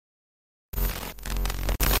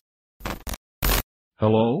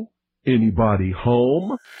Hello? Anybody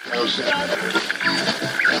home?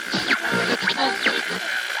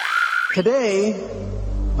 Today,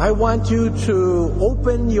 I want you to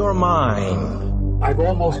open your mind. I've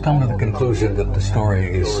almost come to the conclusion that the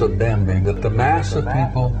story is so damning that the mass of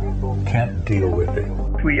people can't deal with it.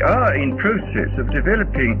 We are in process of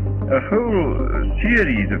developing a whole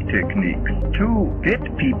series of techniques to get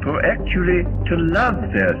people actually to love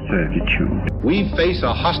their servitude. We face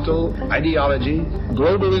a hostile ideology,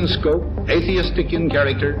 global in scope, atheistic in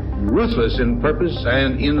character, ruthless in purpose,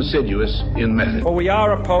 and insidious in method. For we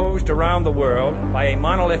are opposed around the world by a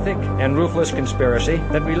monolithic and ruthless conspiracy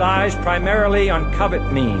that relies primarily on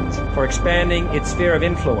covert means for expanding its sphere of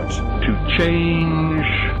influence. To change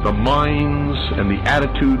the minds and the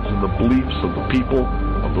attitudes and the beliefs of the people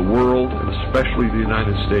of the world, and especially the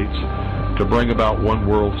United States, to bring about one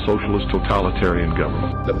world socialist totalitarian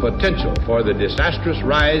government. The potential for the disastrous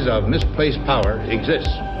rise of misplaced power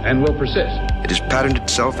exists and will persist. It has patterned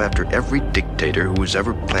itself after every dictator who has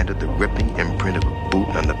ever planted the ripping imprint of a boot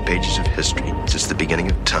on the pages of history since the beginning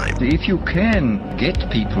of time. If you can get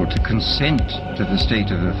people to consent to the state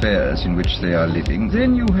of affairs in which they are living,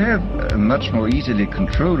 then you have a much more easily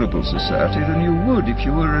controllable society than you would if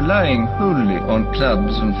you were relying wholly on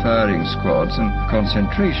clubs and firing squads and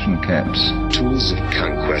concentration camps. Tools of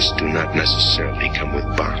conquest do not necessarily come with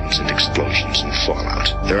bombs and explosions and fallout.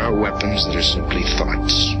 There are weapons that are simply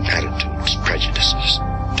thoughts, attitudes, prejudices,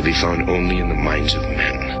 to be found only in the minds of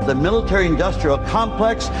men. The military-industrial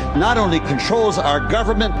complex not only controls our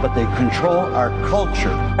government, but they control our culture.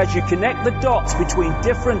 As you connect the dots between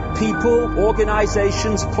different people,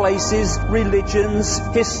 organizations, places, religions,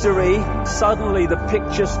 history, suddenly the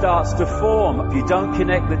picture starts to form. If you don't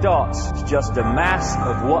connect the dots, it's just a mass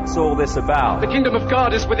of what's all this about. The kingdom of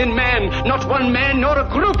God is within man, not one man nor a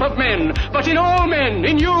group of men, but in all men,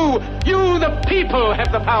 in you. You, the people,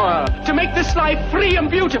 have the power to make this life free and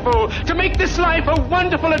beautiful, to make this life a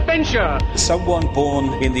wonderful adventure. Someone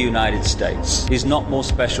born in the United States is not more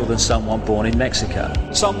special than someone born in Mexico.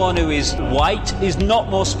 Someone who is white is not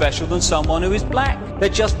more special than someone who is black. They're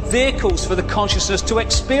just vehicles for the consciousness to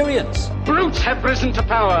experience. Brutes have risen to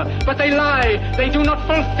power, but they lie. They do not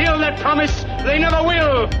fulfill that promise. They never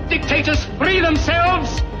will. Dictators free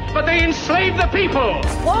themselves, but they enslave the people.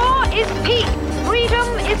 War is peace. Freedom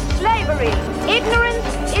is slavery.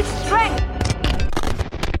 Ignorance is strength.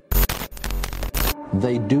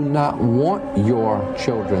 They do not want your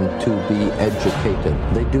children to be educated.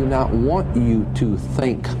 They do not want you to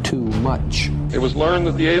think too much. It was learned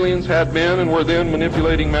that the aliens had been and were then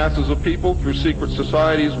manipulating masses of people through secret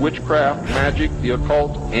societies, witchcraft, magic, the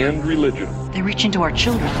occult, and religion. They reach into our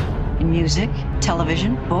children in music,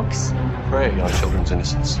 television, books. Prey on children's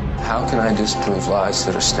innocence. How can I disprove lies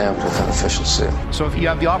that are stamped with an official seal? So if you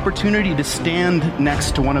have the opportunity to stand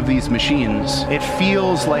next to one of these machines, it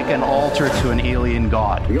feels like an altar to an alien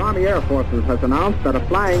god. The Army Air Forces has announced that a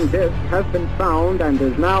flying disc has been found and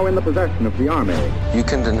is now in the possession of the Army. You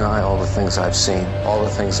can deny all the things I've seen, all the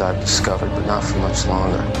things I've discovered, but not for much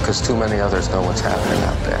longer, because too many others know what's happening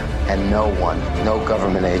out there. And no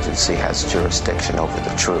government agency has jurisdiction over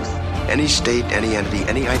the truth. Any state, any entity,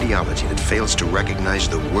 any ideology that fails to recognize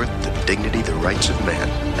the worth, the dignity, the rights of man,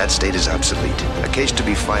 that state is obsolete. A case to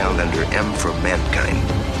be filed under M for Mankind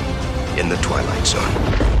in the Twilight Zone.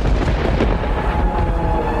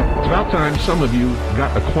 It's about time some of you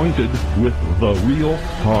got acquainted with the real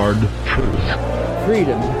hard truth.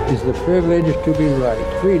 Freedom is the privilege to be right.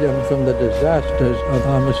 Freedom from the disasters of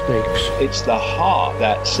our mistakes. It's the heart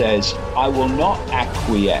that says, I will not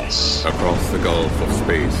acquiesce. Across the gulf of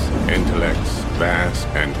space, intellects, vast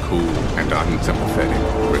and cool and unsympathetic,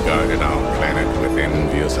 regarded our planet with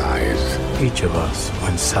envious eyes. Each of us,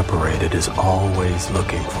 when separated, is always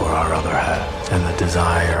looking for our other half. And the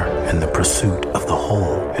desire and the pursuit of the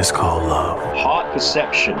whole is called love. Heart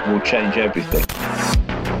perception will change everything.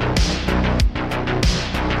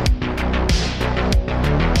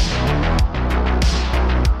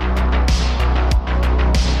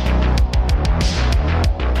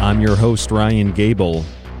 I'm your host, Ryan Gable,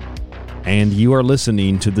 and you are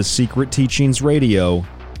listening to The Secret Teachings Radio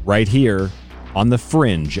right here on The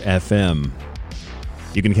Fringe FM.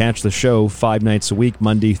 You can catch the show 5 nights a week,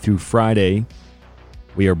 Monday through Friday.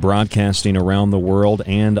 We are broadcasting around the world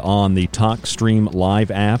and on the TalkStream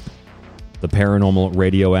Live app, the Paranormal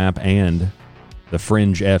Radio app, and the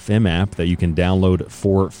Fringe FM app that you can download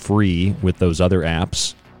for free with those other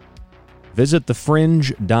apps. Visit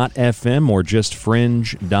thefringe.fm or just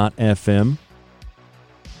fringe.fm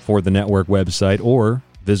for the network website, or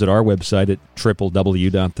visit our website at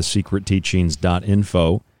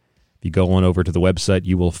www.thesecretteachings.info. If you go on over to the website,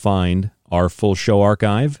 you will find our full show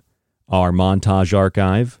archive, our montage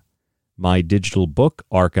archive, my digital book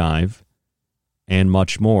archive, and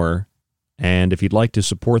much more. And if you'd like to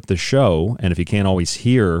support the show, and if you can't always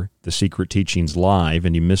hear the Secret Teachings live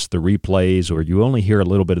and you miss the replays or you only hear a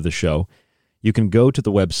little bit of the show, you can go to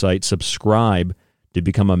the website, subscribe to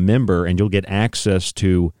become a member, and you'll get access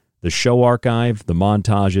to the show archive, the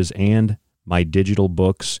montages, and my digital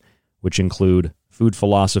books, which include Food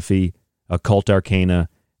Philosophy, Occult Arcana,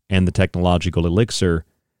 and the Technological Elixir.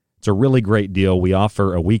 It's a really great deal. We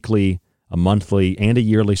offer a weekly, a monthly, and a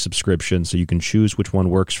yearly subscription, so you can choose which one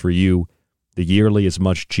works for you. The yearly is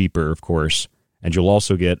much cheaper, of course, and you'll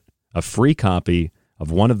also get a free copy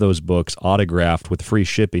of one of those books autographed with free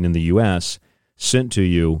shipping in the U.S. sent to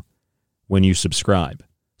you when you subscribe.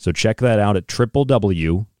 So check that out at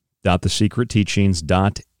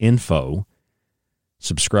www.thesecretteachings.info.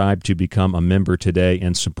 Subscribe to become a member today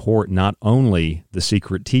and support not only The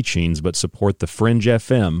Secret Teachings, but support the Fringe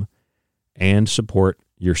FM and support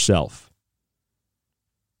yourself.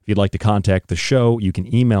 If you'd like to contact the show, you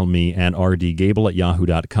can email me at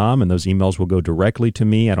rdgable@yahoo.com, and those emails will go directly to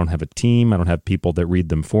me. I don't have a team. I don't have people that read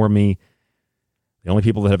them for me. The only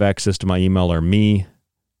people that have access to my email are me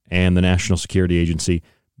and the National Security Agency,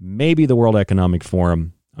 maybe the World Economic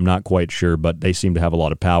Forum. I'm not quite sure, but they seem to have a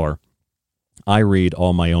lot of power. I read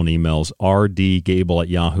all my own emails,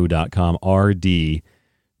 rdgable@yahoo.com,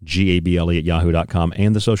 rdgable@yahoo.com,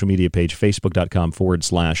 and the social media page,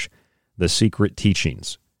 facebook.com/The Secret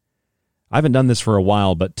Teachings. I haven't done this for a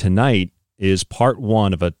while, but tonight is part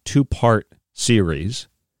one of a two-part series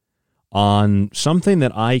on something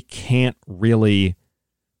that I can't really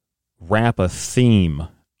wrap a theme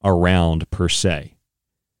around per se.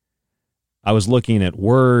 I was looking at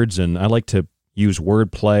words, and I like to use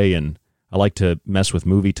wordplay, and I like to mess with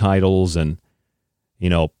movie titles and,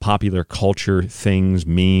 popular culture things,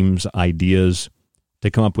 memes, ideas, to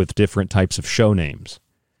come up with different types of show names.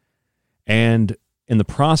 And in the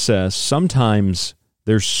process, sometimes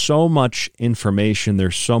there's so much information,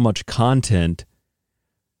 there's so much content,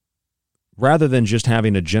 rather than just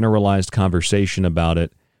having a generalized conversation about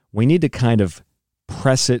it, we need to kind of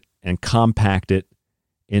press it and compact it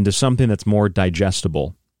into something that's more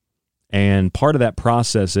digestible. And part of that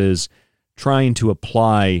process is trying to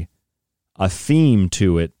apply a theme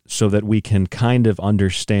to it so that we can kind of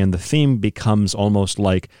understand. The theme becomes almost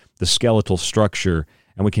like the skeletal structure,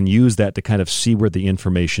 and we can use that to kind of see where the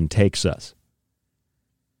information takes us.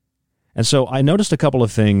 And so I noticed a couple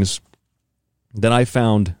of things that I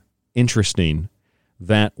found interesting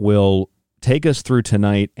that will take us through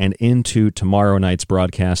tonight and into tomorrow night's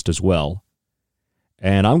broadcast as well.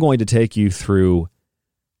 And I'm going to take you through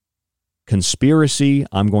conspiracy.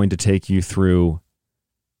 I'm going to take you through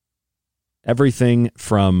everything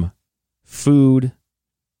from food,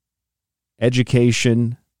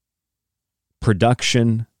 education,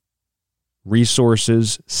 production,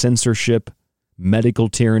 resources, censorship, medical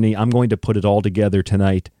tyranny. I'm going to put it all together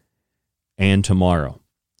tonight and tomorrow.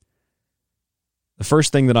 The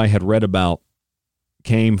first thing that I had read about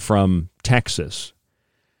came from Texas,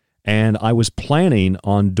 and I was planning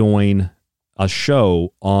on doing a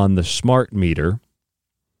show on the smart meter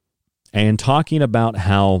and talking about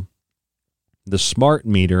how the smart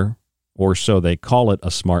meter, or so they call it,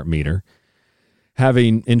 a smart meter,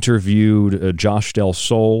 having interviewed Josh Del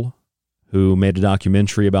Sol, who made a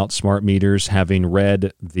documentary about smart meters, having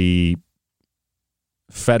read the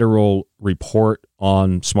federal report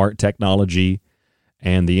on smart technology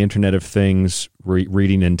and the Internet of Things,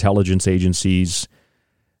 reading intelligence agencies'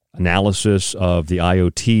 analysis of the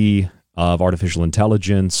IoT, of artificial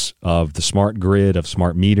intelligence, of the smart grid, of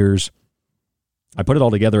smart meters. I put it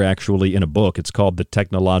all together actually in a book. It's called The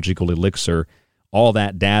Technological Elixir. All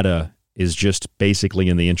that data is just basically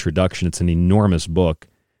in the introduction. It's an enormous book.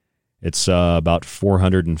 It's about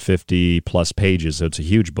 450 plus pages, so it's a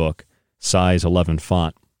huge book, size 11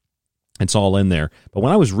 font. It's all in there. But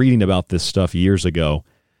when I was reading about this stuff years ago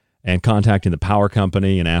and contacting the power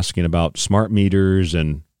company and asking about smart meters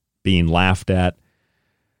and being laughed at,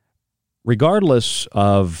 regardless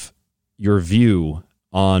of your view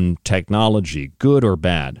on technology, good or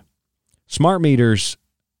bad, smart meters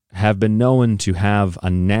have been known to have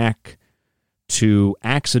a knack to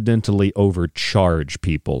accidentally overcharge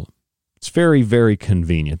people. It's very, very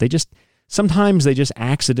convenient. Sometimes they just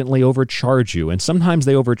accidentally overcharge you, and sometimes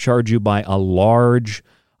they overcharge you by a large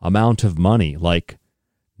amount of money, like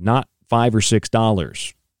not $5 or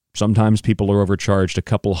 $6. Sometimes people are overcharged a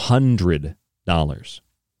couple $100.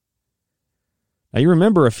 Now, you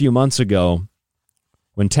remember a few months ago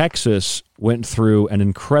when Texas went through an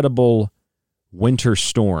incredible winter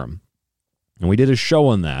storm, and we did a show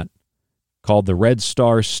on that, called the Red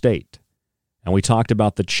Star State. And we talked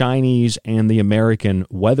about the Chinese and the American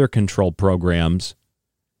weather control programs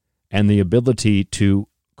and the ability to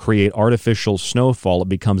create artificial snowfall. It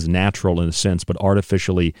becomes natural in a sense, but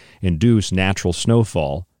artificially induce natural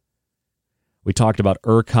snowfall. We talked about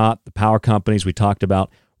ERCOT, the power companies. We talked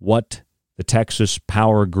about what the Texas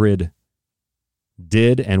power grid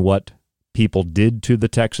did and what people did to the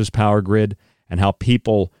Texas power grid, and how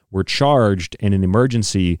people were charged in an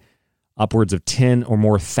emergency upwards of $10,000 or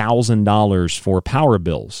more for power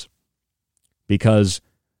bills because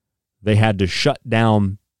they had to shut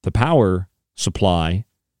down the power supply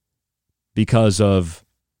because of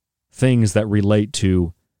things that relate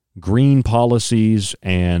to green policies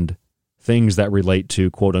and things that relate to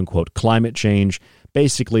quote-unquote climate change.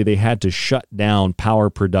 Basically, they had to shut down power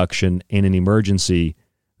production in an emergency.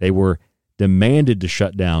 They were demanded to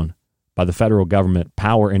shut down by the federal government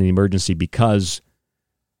power in an emergency because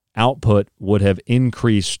output would have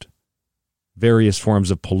increased various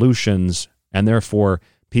forms of pollutions, and therefore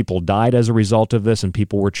people died as a result of this, and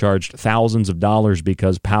people were charged thousands of dollars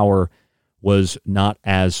because power was not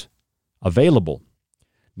as available.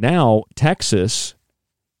 Now, Texas,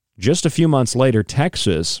 just a few months later,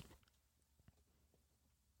 Texas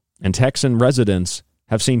and Texan residents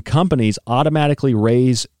have seen companies automatically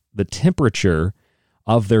raise the temperature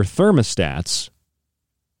of their thermostats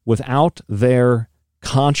without their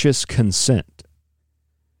conscious consent.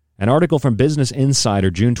 An article from Business Insider,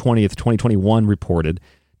 June 20th, 2021, reported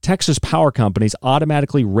Texas power companies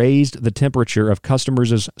automatically raised the temperature of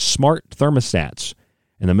customers' smart thermostats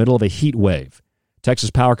in the middle of a heat wave. Texas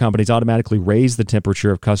power companies automatically raised the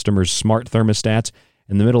temperature of customers' smart thermostats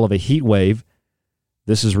in the middle of a heat wave.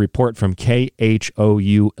 This is a report from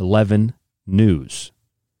KHOU 11 News.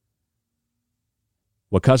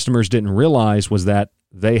 What customers didn't realize was that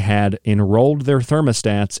they had enrolled their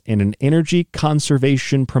thermostats in an energy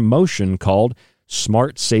conservation promotion called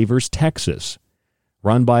Smart Savers Texas,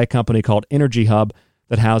 run by a company called Energy Hub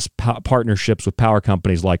that has partnerships with power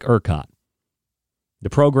companies like ERCOT. The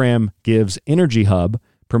program gives Energy Hub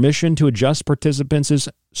permission to adjust participants'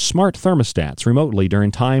 smart thermostats remotely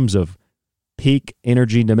during times of peak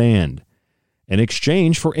energy demand in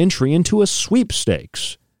exchange for entry into a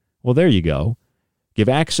sweepstakes. Well, there you go. Give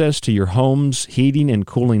access to your home's heating and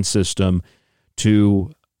cooling system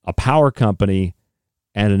to a power company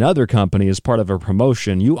and another company as part of a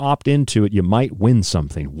promotion. You opt into it, you might win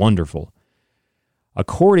something wonderful.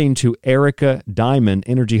 According to Erica Diamond,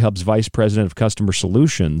 Energy Hub's Vice President of Customer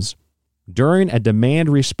Solutions, during a demand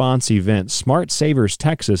response event, Smart Savers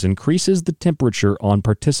Texas increases the temperature on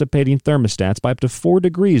participating thermostats by up to 4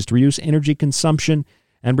 degrees to reduce energy consumption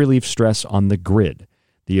and relieve stress on the grid.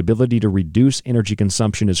 The ability to reduce energy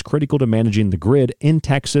consumption is critical to managing the grid in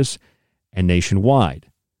Texas and nationwide.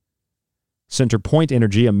 CenterPoint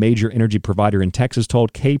Energy, a major energy provider in Texas,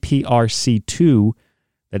 told KPRC2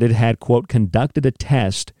 that it had, quote, conducted a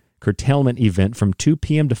test curtailment event from 2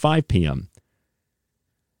 p.m. to 5 p.m.,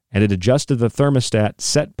 and it adjusted the thermostat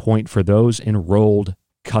set point for those enrolled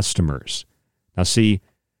customers. Now, see,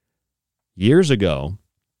 years ago,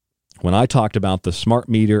 when I talked about the smart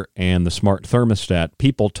meter and the smart thermostat,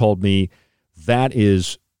 people told me that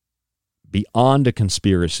is beyond a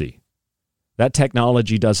conspiracy. That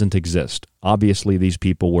technology doesn't exist. Obviously, these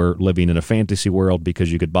people were living in a fantasy world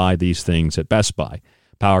because you could buy these things at Best Buy.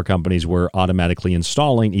 Power companies were automatically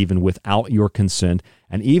installing even without your consent,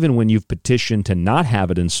 and even when you've petitioned to not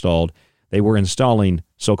have it installed, they were installing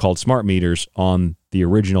so-called smart meters on the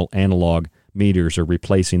original analog meters or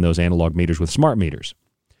replacing those analog meters with smart meters.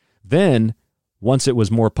 Then, once it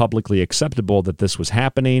was more publicly acceptable that this was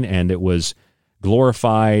happening and it was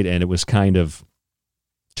glorified and it was kind of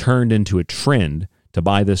turned into a trend to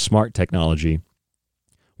buy this smart technology,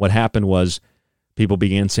 what happened was people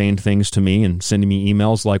began saying things to me and sending me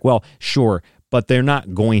emails like, well, sure, but they're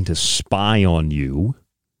not going to spy on you.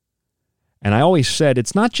 And I always said,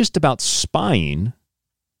 it's not just about spying.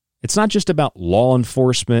 It's not just about law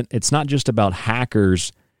enforcement. It's not just about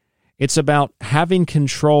hackers. It's about having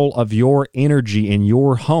control of your energy in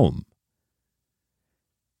your home.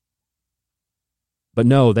 But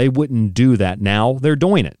no, they wouldn't do that now. They're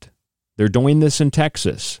doing it. They're doing this in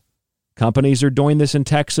Texas. Companies are doing this in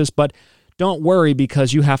Texas, but don't worry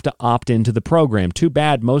because you have to opt into the program. Too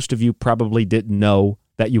bad most of you probably didn't know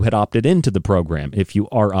that you had opted into the program if you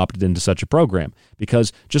are opted into such a program.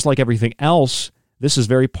 Because just like everything else, this is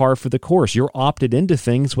very par for the course. You're opted into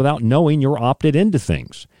things without knowing you're opted into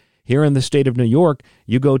things. Here in the state of New York,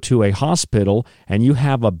 you go to a hospital and you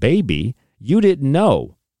have a baby. You didn't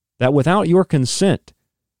know that without your consent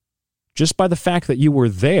just by the fact that you were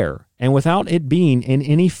there, and without it being in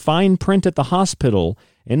any fine print at the hospital,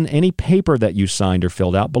 in any paper that you signed or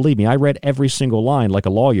filled out. Believe me, I read every single line like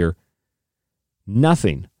a lawyer.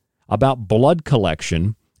 Nothing about blood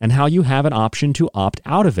collection and how you have an option to opt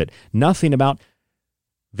out of it. Nothing about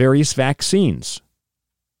various vaccines,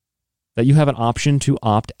 that you have an option to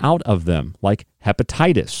opt out of them, like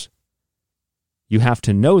hepatitis. You have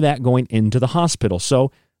to know that going into the hospital.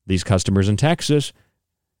 So these customers in Texas,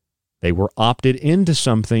 they were opted into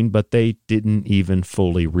something, but they didn't even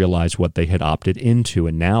fully realize what they had opted into.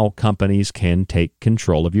 And now companies can take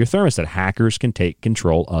control of your thermostat. Hackers can take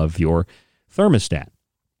control of your thermostat.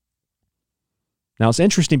 Now, it's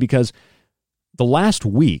interesting because the last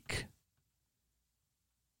week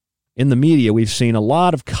in the media, we've seen a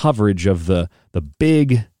lot of coverage of the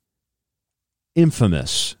big,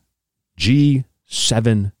 infamous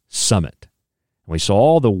G7 summit. We saw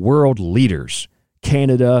all the world leaders,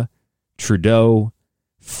 Canada, Trudeau,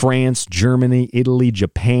 France, Germany, Italy,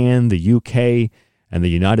 Japan, the UK, and the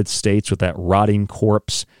United States with that rotting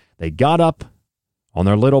corpse. They got up on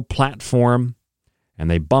their little platform and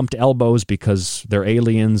they bumped elbows because they're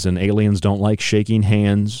aliens and aliens don't like shaking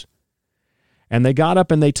hands. And they got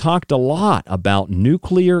up and they talked a lot about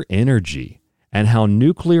nuclear energy and how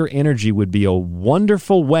nuclear energy would be a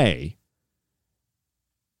wonderful way,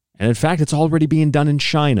 and in fact, it's already being done in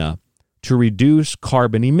China, to reduce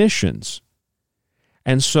carbon emissions.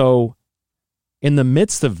 And so in the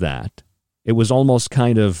midst of that, it was almost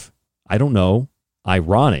kind of,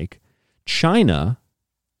 ironic. China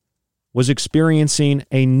was experiencing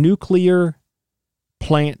a nuclear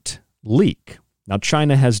plant leak. Now,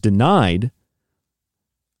 China has denied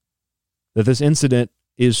that this incident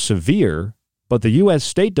is severe, but the U.S.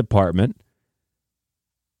 State Department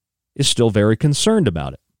is still very concerned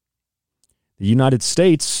about it. The United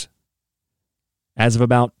States, as of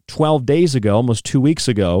about 12 days ago, almost 2 weeks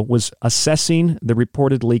ago, was assessing the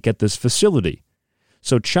reported leak at this facility.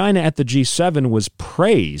 So China at the G7 was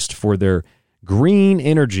praised for their green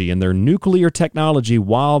energy and their nuclear technology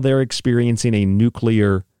while they're experiencing a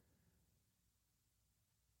nuclear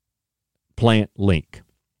plant leak.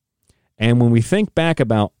 And when we think back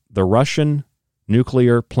about the Russian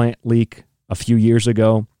nuclear plant leak a few years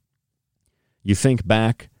ago, you think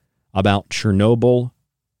back about Chernobyl,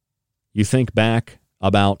 you think back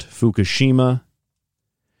about Fukushima,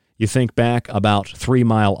 you think back about 3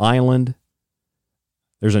 Mile Island.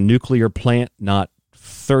 There's a nuclear plant not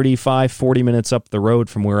 35, 40 minutes up the road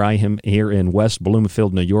from where I am here in West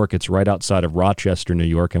Bloomfield, New York. It's right outside of Rochester, New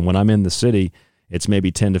York. And when I'm in the city, it's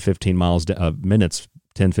maybe 10 to 15 miles minutes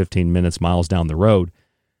down the road.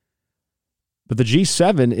 But the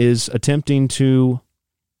G7 is attempting to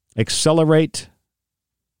accelerate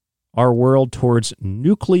our world towards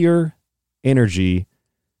nuclear energy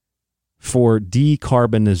for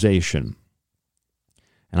decarbonization.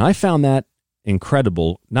 And I found that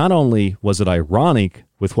incredible. Not only was it ironic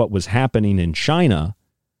with what was happening in China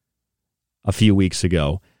a few weeks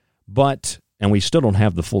ago, and we still don't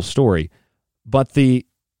have the full story, but the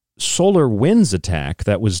SolarWinds attack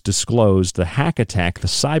that was disclosed, the hack attack, the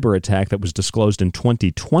cyber attack that was disclosed in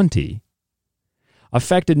 2020,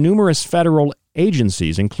 affected numerous federal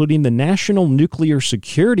agencies, including the National Nuclear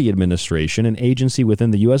Security Administration, an agency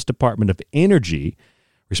within the U.S. Department of Energy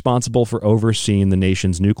responsible for overseeing the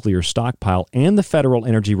nation's nuclear stockpile, and the Federal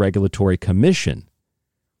Energy Regulatory Commission.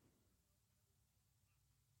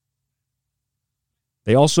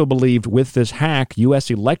 They also believed with this hack, U.S.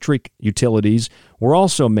 electric utilities were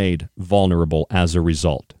also made vulnerable as a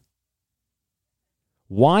result.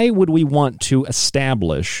 Why would we want to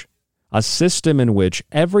establish a system in which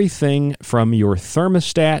everything from your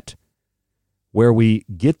thermostat, where we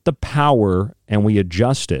get the power and we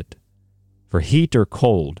adjust it for heat or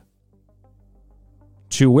cold,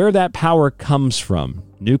 to where that power comes from,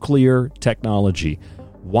 nuclear technology,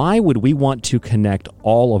 why would we want to connect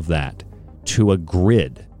all of that to a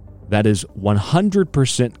grid that is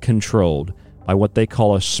 100% controlled by what they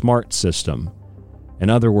call a smart system? In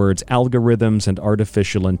other words, algorithms and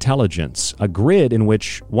artificial intelligence, a grid in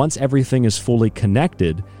which once everything is fully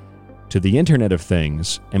connected to the Internet of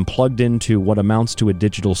Things and plugged into what amounts to a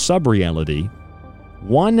digital sub-reality,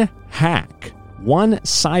 one hack, one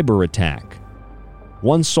cyber attack,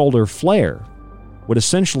 one solar flare would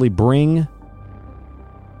essentially bring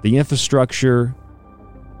the infrastructure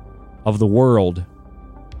of the world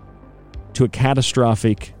to a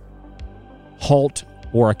catastrophic halt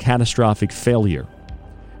or a catastrophic failure.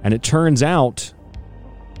 And it turns out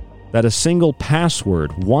that a single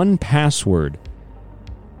password, one password,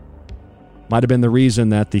 might have been the reason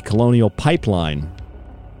that the Colonial Pipeline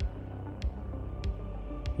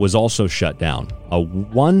was also shut down. A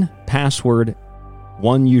one password,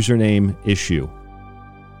 one username issue.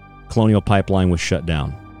 Colonial Pipeline was shut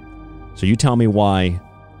down. So you tell me why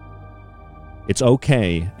it's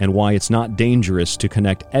okay and why it's not dangerous to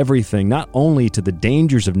connect everything, not only to the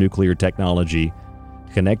dangers of nuclear technology,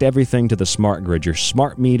 connect everything to the smart grid, your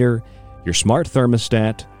smart meter, your smart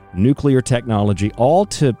thermostat, nuclear technology, all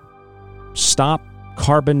to stop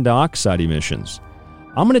carbon dioxide emissions.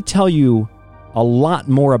 I'm going to tell you a lot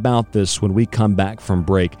more about this when we come back from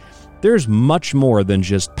break. There's much more than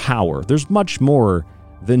just power. There's much more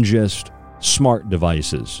than just smart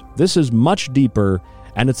devices. This is much deeper,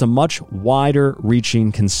 and it's a much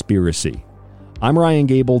wider-reaching conspiracy. I'm Ryan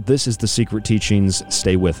Gable. This is The Secret Teachings.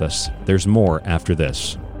 Stay with us. There's more after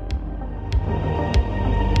this.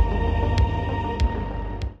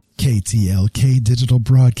 KTLK Digital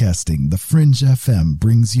Broadcasting, The Fringe FM,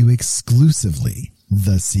 brings you exclusively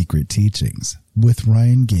The Secret Teachings with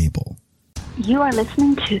Ryan Gable. You are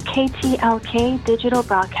listening to KTLK Digital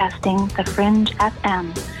Broadcasting, The Fringe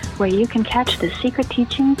FM, where you can catch The Secret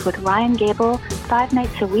Teachings with Ryan Gable 5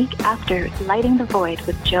 nights a week after Lighting the Void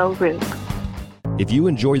with Joe Rupe. If you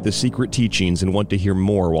enjoyed The Secret Teachings and want to hear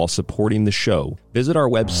more while supporting the show, visit our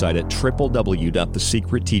website at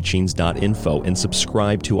www.thesecretteachings.info and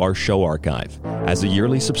subscribe to our show archive. As a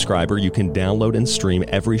yearly subscriber, you can download and stream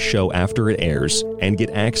every show after it airs and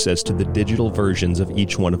get access to the digital versions of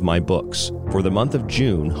each one of my books. For the month of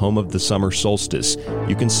June, home of the summer solstice,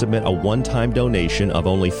 you can submit a one-time donation of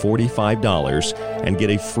only $45 and get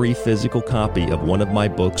a free physical copy of one of my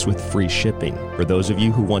books with free shipping. For those of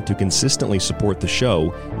you who want to consistently support the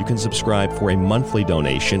show, you can subscribe for a monthly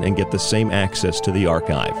donation and get the same access to the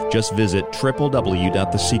archive. Just visit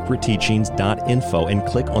www.thesecretteachings.info and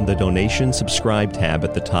click on the Donation Subscribe tab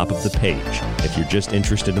at the top of the page. If you're just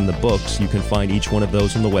interested in the books, you can find each one of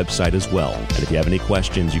those on the website as well. And if you have any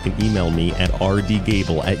questions, you can email me at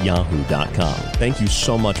rdgable@yahoo.com. Thank you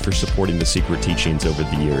so much for supporting The Secret Teachings over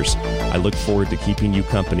the years. I look forward to keeping you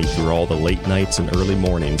company through all the late nights and early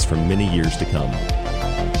mornings for many years to come.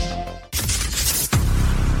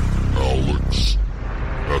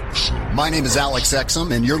 My name is Alex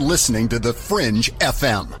Exum, and you're listening to The Fringe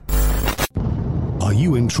FM. Are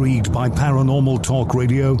you intrigued by paranormal talk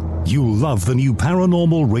radio? You'll love the new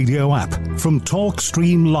paranormal radio app from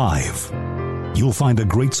TalkStream Live. You'll find a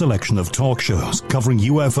great selection of talk shows covering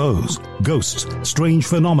UFOs, ghosts, strange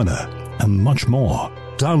phenomena, and much more.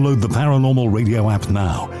 Download the Paranormal Radio app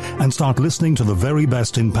now and start listening to the very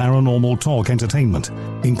best in paranormal talk entertainment,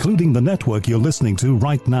 including the network you're listening to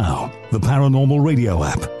right now, the Paranormal Radio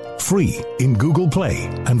app. Free in Google Play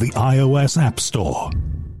and the iOS App Store.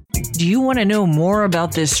 Do you want to know more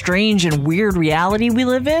about this strange and weird reality we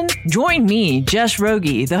live in? Join me, Jess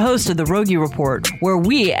Rogie, the host of The Rogie Report, where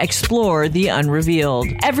we explore the unrevealed.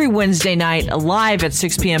 Every Wednesday night, live at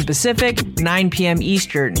 6 p.m. Pacific, 9 p.m.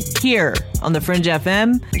 Eastern, here on The Fringe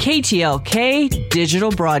FM, KTLK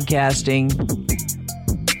Digital Broadcasting.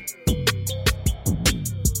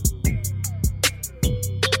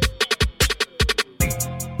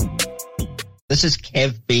 This is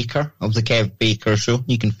Kev Baker of The Kev Baker Show.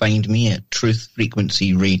 You can find me at Truth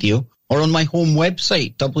Frequency Radio or on my home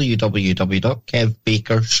website,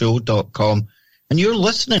 www.kevbakershow.com. And you're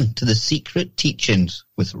listening to The Secret Teachings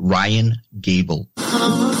with Ryan Gable. The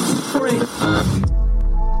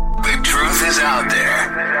truth is out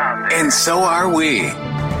there, and so are we.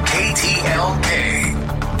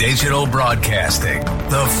 KTLK Digital Broadcasting,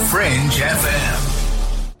 The Fringe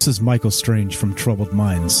FM. This is Michael Strange from Troubled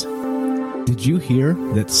Minds. Did you hear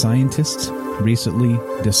that scientists recently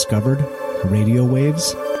discovered radio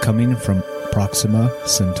waves coming from Proxima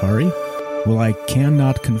Centauri? Well, I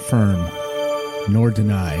cannot confirm nor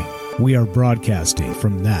deny. We are broadcasting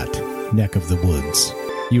from that neck of the woods.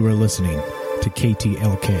 You are listening to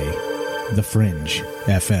KTLK, The Fringe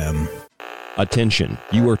FM. Attention,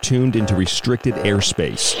 you are tuned into restricted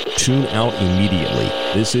airspace. Tune out immediately.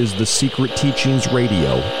 This is The Secret Teachings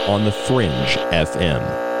Radio on The Fringe FM.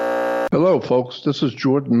 Hello, folks. This is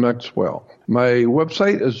Jordan Maxwell. My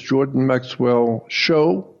website is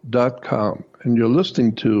jordanmaxwellshow.com, and you're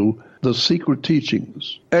listening to The Secret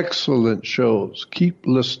Teachings. Excellent shows. Keep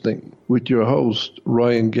listening with your host,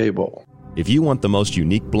 Ryan Gable. If you want the most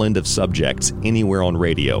unique blend of subjects anywhere on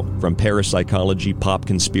radio, from parapsychology, pop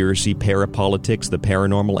conspiracy, parapolitics, the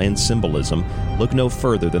paranormal, and symbolism, look no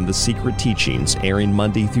further than The Secret Teachings, airing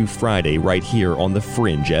Monday through Friday right here on The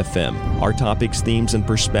Fringe FM. Our topics, themes, and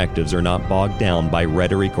perspectives are not bogged down by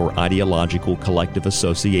rhetoric or ideological collective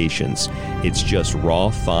associations. It's just raw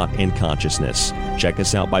thought and consciousness. Check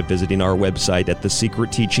us out by visiting our website at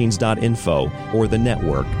thesecretteachings.info or the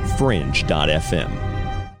network fringe.fm.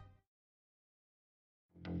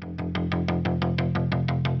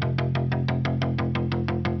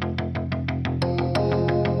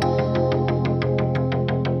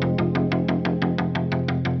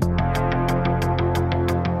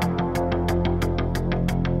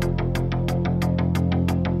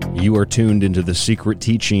 You are tuned into The Secret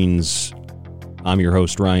Teachings. I'm your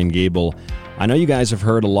host, Ryan Gable. I know you guys have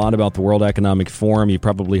heard a lot about the World Economic Forum. You've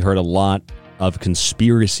probably heard a lot of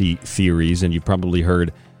conspiracy theories, and you've probably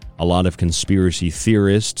heard a lot of conspiracy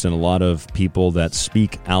theorists and a lot of people that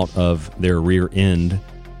speak out of their rear end,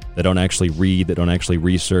 that don't actually read, that don't actually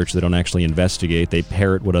research, that don't actually investigate. They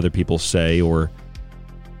parrot what other people say, or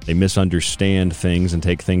they misunderstand things and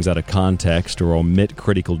take things out of context or omit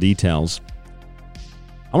critical details.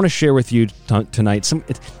 I want to share with you tonight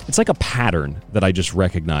it's like a pattern that I just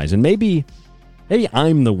recognize, and maybe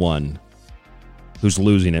I'm the one who's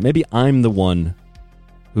losing it. Maybe I'm the one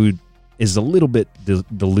who is a little bit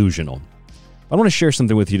delusional. I want to share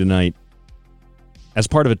something with you tonight as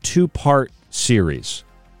part of a two-part series.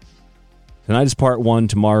 Tonight is part one,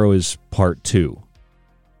 tomorrow is part two.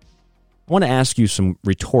 I want to ask you some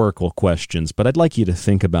rhetorical questions, but I'd like you to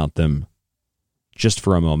think about them just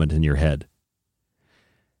for a moment in your head.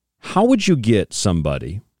 How would you get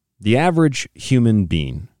somebody, the average human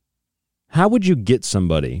being, how would you get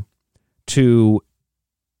somebody to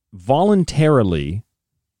voluntarily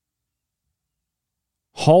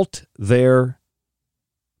halt their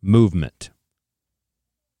movement?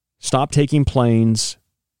 Stop taking planes,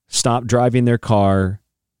 stop driving their car,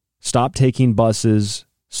 stop taking buses,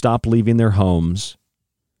 stop leaving their homes.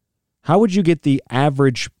 How would you get the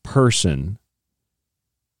average person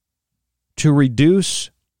to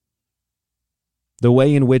reduce the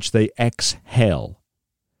way in which they exhale,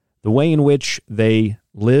 the way in which they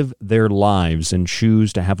live their lives and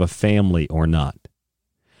choose to have a family or not?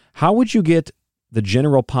 How would you get the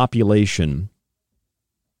general population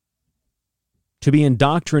to be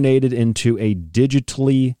indoctrinated into a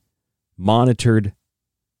digitally monitored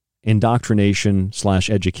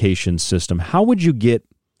indoctrination/education system? How would you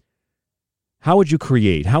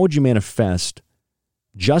create, how would you manifest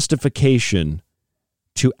justification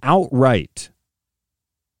to outright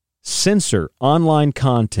censor online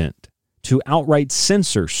content, to outright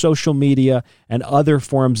censor social media and other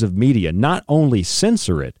forms of media? Not only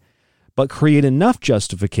censor it, but create enough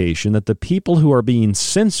justification that the people who are being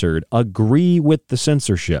censored agree with the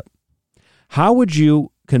censorship. How would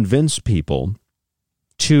you convince people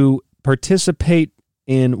to participate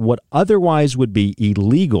in what otherwise would be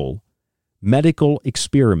illegal medical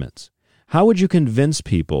experiments? How would you convince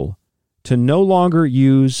people to no longer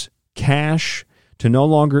use cash, to no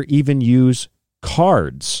longer even use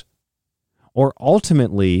cards, or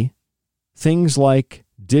ultimately things like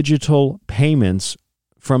digital payments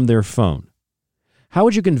from their phone? How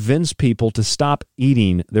would you convince people to stop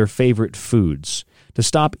eating their favorite foods, to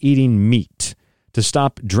stop eating meat, to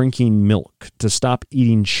stop drinking milk, to stop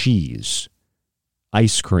eating cheese,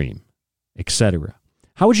 ice cream, etc.?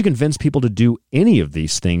 How would you convince people to do any of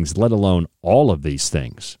these things, let alone all of these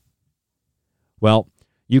things? Well,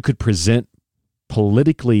 you could present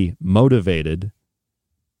politically motivated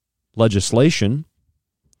legislation.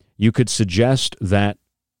 You could suggest that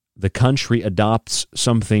the country adopts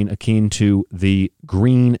something akin to the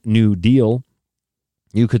Green New Deal.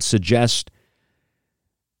 You could suggest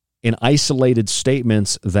in isolated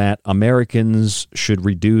statements that Americans should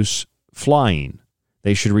reduce flying.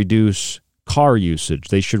 They should reduce car usage.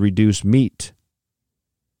 They should reduce meat.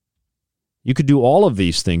 You could do all of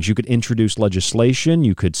these things. You could introduce legislation.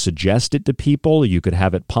 You could suggest it to people. You could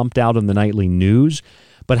have it pumped out in the nightly news.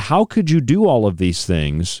 But how could you do all of these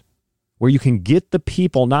things where you can get the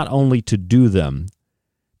people not only to do them,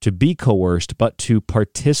 to be coerced, but to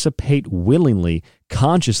participate willingly,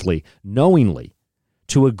 consciously, knowingly,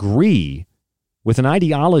 to agree with an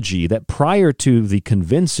ideology that prior to the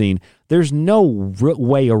convincing, there's no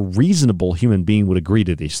way a reasonable human being would agree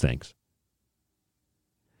to these things?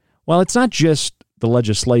 Well, it's not just the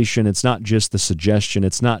legislation, it's not just the suggestion,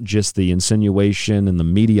 it's not just the insinuation and the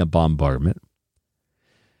media bombardment.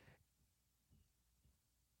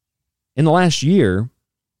 In the last year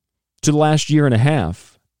to the last year and a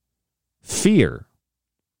half, fear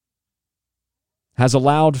has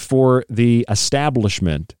allowed for the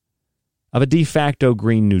establishment of a de facto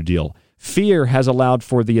Green New Deal. Fear has allowed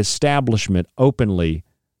for the establishment openly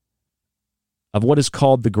of what is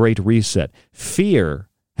called the Great Reset. Fear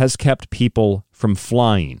has kept people from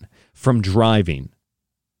flying, from driving,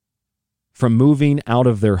 from moving out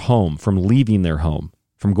of their home, from leaving their home,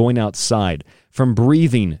 from going outside, from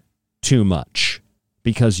breathing too much,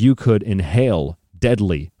 because you could inhale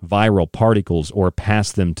deadly viral particles or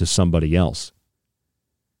pass them to somebody else.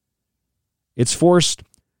 It's forced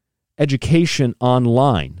education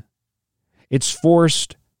online. It's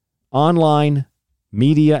forced online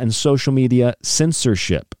media and social media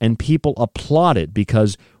censorship, and people applaud it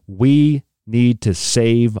because we need to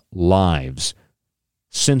save lives.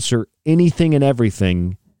 censor anything and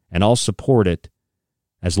everything, and I'll support it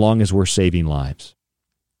as long as we're saving lives.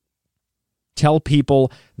 Tell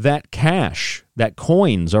people that cash, that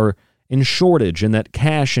coins are in shortage, and that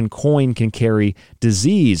cash and coin can carry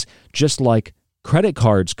disease, just like credit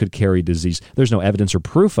cards could carry disease. There's no evidence or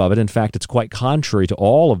proof of it. In fact, it's quite contrary to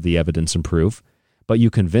all of the evidence and proof. But you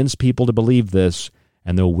convince people to believe this,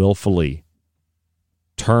 and they'll willfully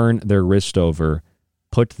turn their wrist over,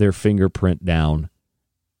 put their fingerprint down,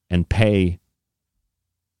 and pay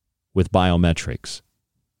with biometrics.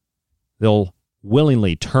 They'll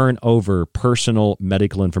willingly turn over personal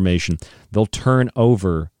medical information. They'll turn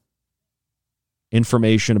over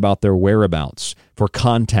information about their whereabouts for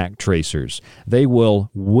contact tracers. They will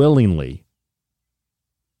willingly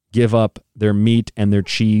give up their meat and their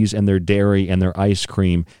cheese and their dairy and their ice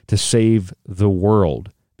cream to save the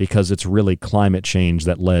world, because it's really climate change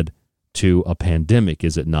that led to a pandemic,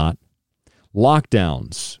 is it not?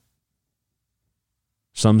 Lockdowns,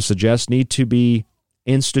 some suggest, need to be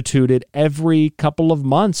instituted every couple of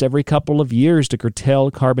months, every couple of years to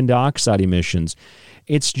curtail carbon dioxide emissions.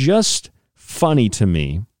 It's just funny to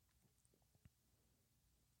me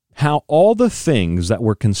how all the things that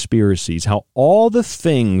were conspiracies, how all the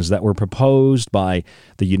things that were proposed by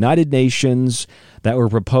the United Nations, that were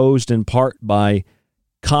proposed in part by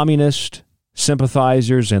communist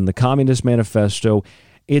sympathizers and the Communist Manifesto,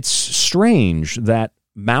 it's strange that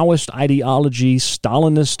Maoist ideology,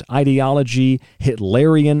 Stalinist ideology,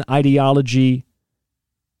 Hitlerian ideology,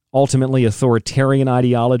 ultimately authoritarian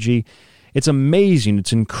ideology, it's amazing,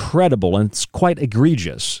 it's incredible, and it's quite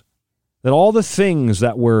egregious that all the things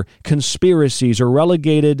that were conspiracies or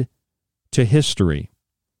relegated to history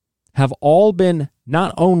have all been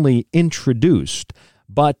not only introduced,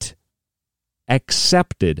 but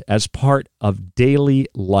accepted as part of daily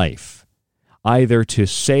life, either to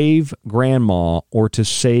save grandma or to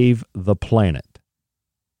save the planet.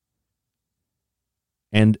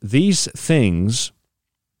 And these things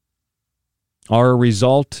are a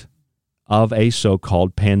result of a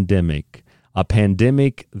so-called pandemic, a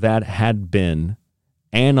pandemic that had been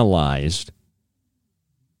analyzed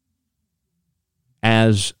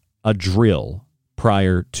as a drill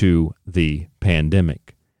prior to the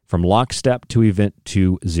pandemic, from lockstep to Event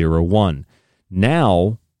 201.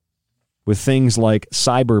 Now, with things like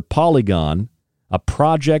Cyber Polygon, a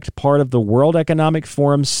project part of the World Economic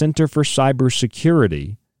Forum's Center for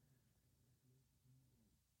Cybersecurity,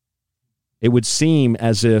 it would seem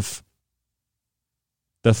as if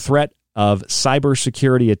the threat of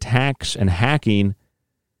cybersecurity attacks and hacking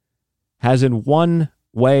has in one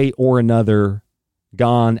way or another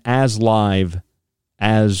gone as live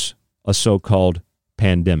as a so-called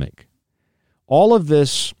pandemic. All of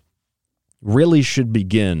this really should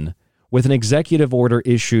begin with an executive order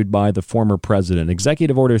issued by the former president,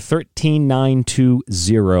 Executive Order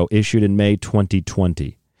 13920, issued in May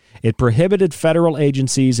 2020. It prohibited federal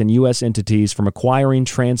agencies and U.S. entities from acquiring,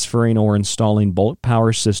 transferring, or installing bulk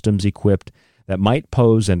power systems equipped that might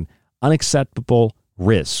pose an unacceptable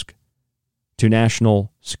risk to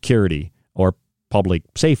national security or public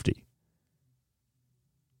safety.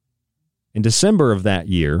 In December of that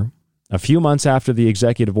year, a few months after the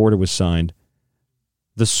executive order was signed,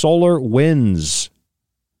 the SolarWinds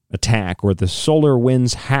attack, or the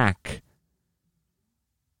SolarWinds hack,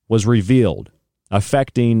 was revealed,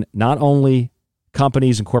 affecting not only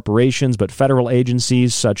companies and corporations, but federal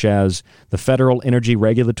agencies such as the Federal Energy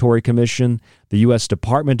Regulatory Commission, the U.S.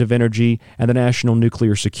 Department of Energy, and the National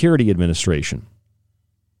Nuclear Security Administration.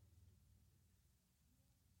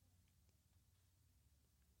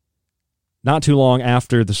 Not too long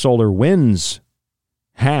after the SolarWinds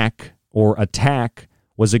hack or attack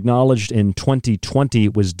was acknowledged in 2020,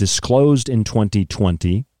 was disclosed in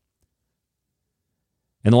 2020.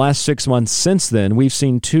 In the last 6 months since then, we've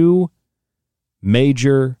seen two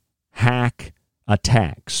major hack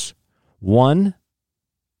attacks. One,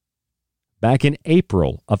 back in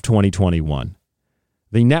April of 2021,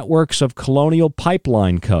 the networks of Colonial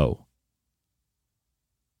Pipeline Co.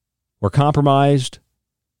 were compromised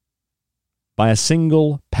by a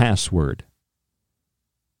single password.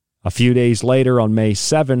 A few days later, on May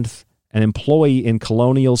 7th, an employee in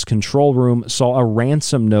Colonial's control room saw a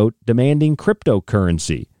ransom note demanding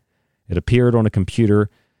cryptocurrency. It appeared on a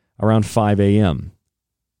computer around 5 a.m.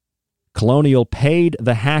 Colonial paid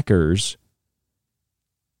the hackers,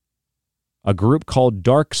 a group called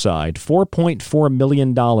DarkSide, $4.4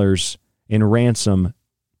 million in ransom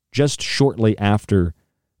just shortly after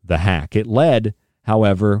the hack. It led,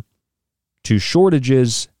 however, to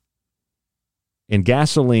shortages in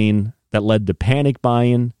gasoline that led to panic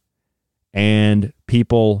buying and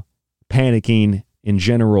people panicking in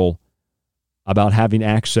general about having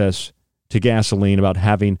access to gasoline, about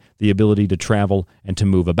having the ability to travel and to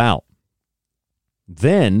move about.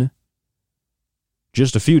 Then,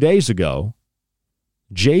 just a few days ago,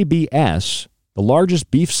 JBS, the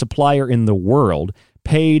largest beef supplier in the world,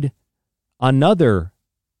 paid another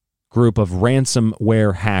group of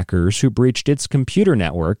ransomware hackers who breached its computer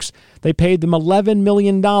networks. They paid them $11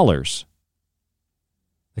 million. The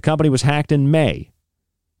company was hacked in May,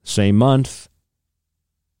 same month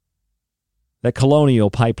that Colonial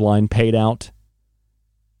Pipeline paid out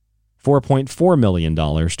 $4.4 million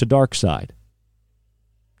to DarkSide.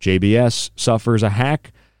 JBS suffers a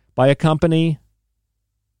hack by a company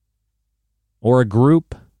or a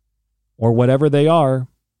group or whatever they are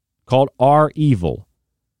called R-Evil.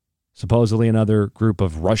 Supposedly another group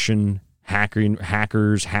of Russian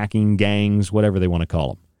hackers, hacking gangs, whatever they want to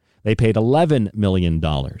call them. They paid $11 million.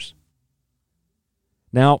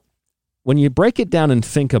 Now, when you break it down and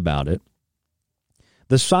think about it,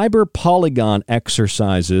 the cyber polygon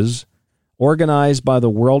exercises organized by the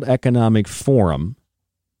World Economic Forum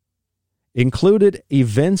included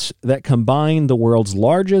events that combine the world's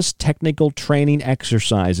largest technical training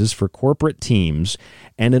exercises for corporate teams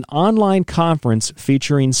and an online conference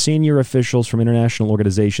featuring senior officials from international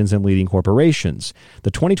organizations and leading corporations.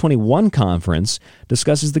 The 2021 conference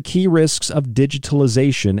discusses the key risks of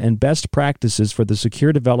digitalization and best practices for the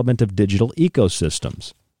secure development of digital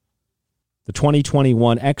ecosystems. The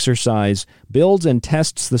 2021 exercise builds and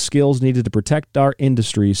tests the skills needed to protect our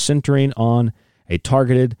industries, centering on a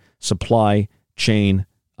targeted supply chain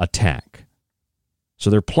attack. So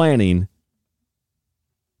they're planning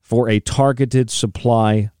for a targeted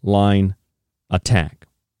supply line attack.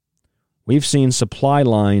 We've seen supply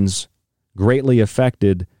lines greatly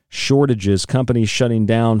affected, shortages, companies shutting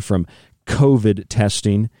down from COVID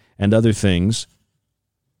testing and other things.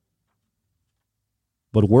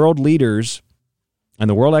 But world leaders and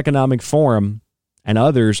the World Economic Forum and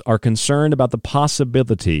others are concerned about the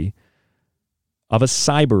possibility of a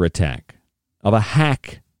cyber attack, of a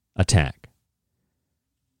hack attack.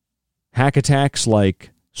 Hack attacks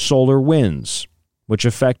like SolarWinds, which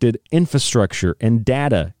affected infrastructure and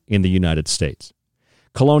data in the United States.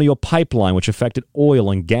 Colonial Pipeline, which affected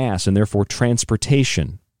oil and gas and therefore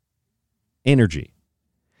transportation, energy.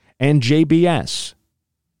 And JBS,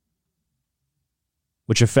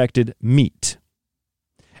 which affected meat.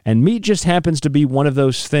 And meat just happens to be one of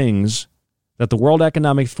those things that the World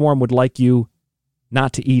Economic Forum would like you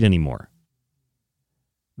not to eat anymore.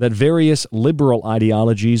 That various liberal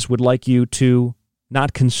ideologies would like you to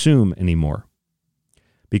not consume anymore.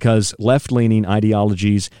 Because left-leaning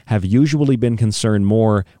ideologies have usually been concerned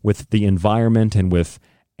more with the environment and with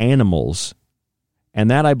animals. And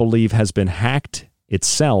that, I believe, has been hacked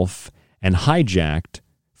itself and hijacked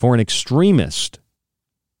for an extremist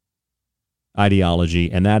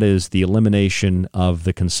ideology, and that is the elimination of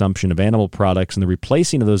the consumption of animal products and the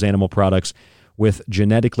replacing of those animal products with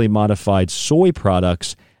genetically modified soy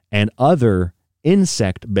products and other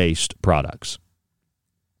insect-based products.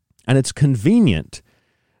 And it's convenient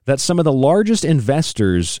that some of the largest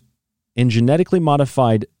investors in genetically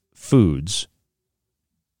modified foods,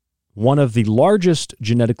 one of the largest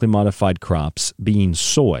genetically modified crops being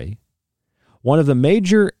soy, one of the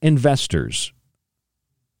major investors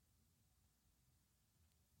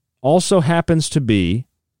also happens to be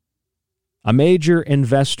a major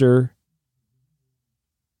investor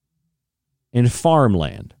in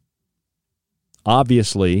farmland.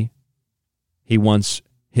 Obviously, he wants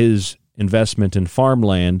his investment in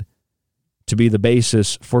farmland to be the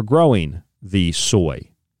basis for growing the soy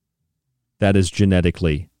that is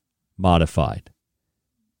genetically modified.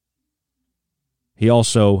 He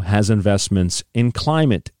also has investments in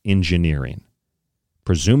climate engineering,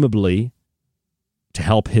 presumably to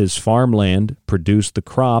help his farmland produce the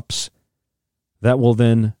crops that will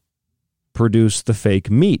then produce the fake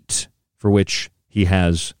meat for which he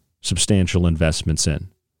has substantial investments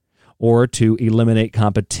in, or to eliminate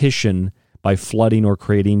competition by flooding or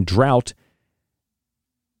creating drought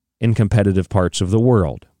in competitive parts of the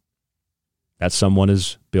world. That someone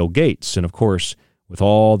is Bill Gates. And of course, with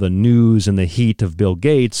all the news and the heat of Bill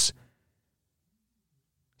Gates,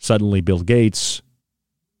 suddenly Bill Gates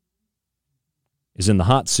is in the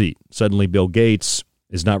hot seat. Suddenly Bill Gates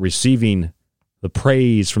is not receiving the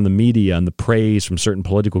praise from the media and the praise from certain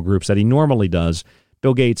political groups that he normally does.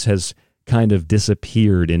 Bill Gates has kind of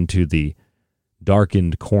disappeared into the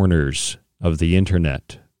darkened corners of the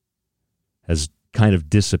internet, has kind of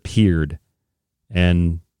disappeared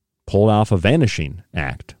and pulled off a vanishing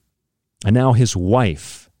act. And now his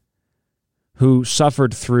wife, who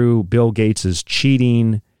suffered through Bill Gates's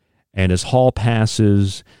cheating And as hall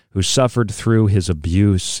passes, who suffered through his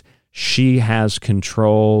abuse, she has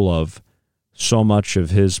control of so much of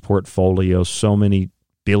his portfolio, so many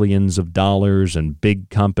billions of dollars and big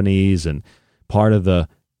companies and part of the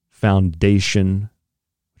foundation,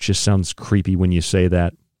 which just sounds creepy when you say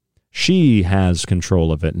that. She has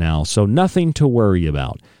control of it now, so nothing to worry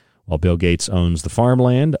about. While Bill Gates owns the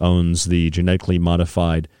farmland, owns the genetically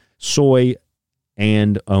modified soy,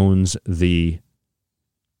 and owns the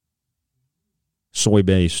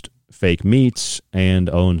soy-based fake meats, and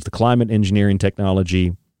owns the climate engineering technology.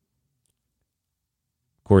 Of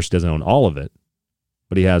course, doesn't own all of it,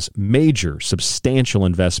 but he has major, substantial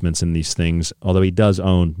investments in these things, although he does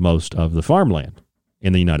own most of the farmland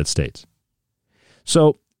in the United States.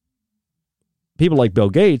 So people like Bill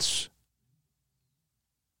Gates,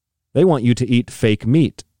 they want you to eat fake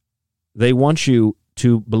meat. They want you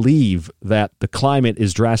to believe that the climate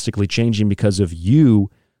is drastically changing because of you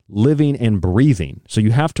living and breathing. So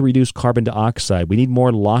you have to reduce carbon dioxide. We need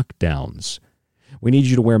more lockdowns. We need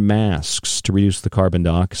you to wear masks to reduce the carbon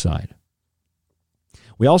dioxide.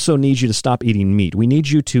 We also need you to stop eating meat. We need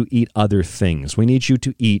you to eat other things. We need you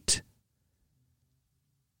to eat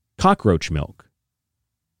cockroach milk,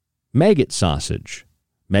 maggot sausage,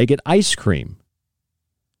 maggot ice cream.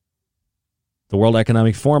 The World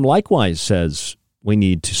Economic Forum likewise says we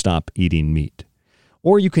need to stop eating meat.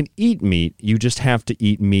 Or you can eat meat, you just have to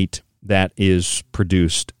eat meat that is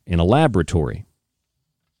produced in a laboratory.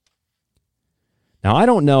 Now, I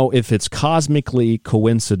don't know if it's cosmically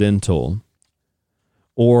coincidental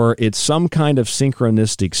or it's some kind of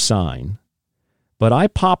synchronistic sign, but I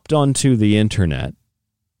popped onto the internet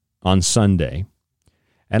on Sunday,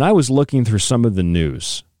 and I was looking through some of the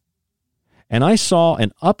news, and I saw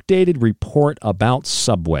an updated report about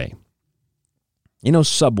Subway. You know,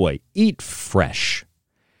 Subway, eat fresh.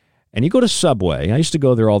 And you go to Subway. I used to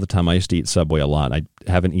go there all the time. I used to eat Subway a lot. I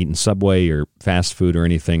haven't eaten Subway or fast food or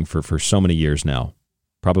anything for so many years now.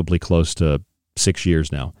 Probably close to 6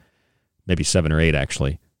 years now. Maybe 7 or 8,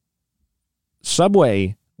 actually.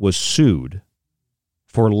 Subway was sued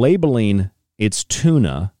for labeling its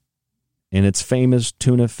tuna and its famous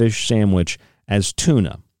tuna fish sandwich as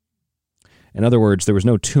tuna. In other words, there was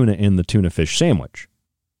no tuna in the tuna fish sandwich.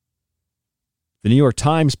 The New York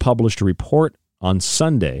Times published a report on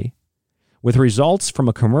Sunday with results from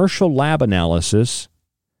a commercial lab analysis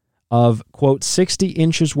of, quote, 60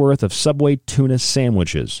 inches worth of Subway tuna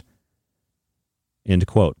sandwiches, end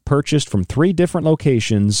quote, purchased from 3 different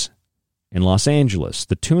locations in Los Angeles.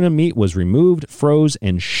 The tuna meat was removed, froze,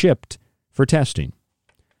 and shipped for testing.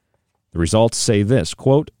 The results say this,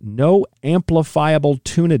 quote, no amplifiable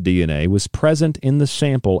tuna DNA was present in the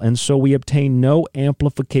sample, and so we obtained no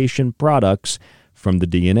amplification products from the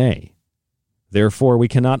DNA. Therefore, we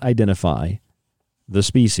cannot identify the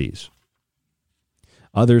species.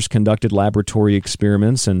 Others conducted laboratory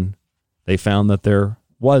experiments, and they found that there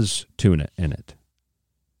was tuna in it.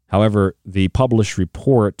 However, the published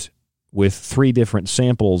report with 3 different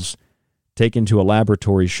samples taken to a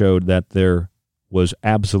laboratory showed that there was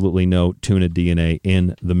absolutely no tuna DNA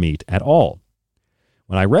in the meat at all.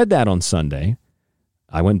 When I read that on Sunday,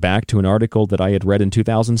 I went back to an article that I had read in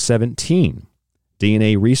 2017.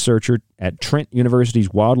 DNA researcher at Trent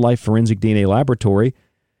University's Wildlife Forensic DNA Laboratory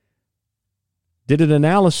did an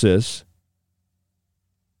analysis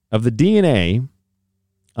of the DNA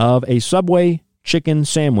of a Subway chicken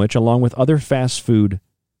sandwich along with other fast food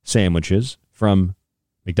sandwiches from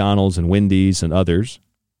McDonald's and Wendy's and others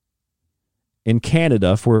in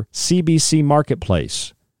Canada for CBC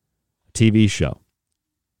Marketplace, a TV show.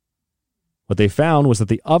 What they found was that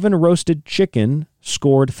the oven-roasted chicken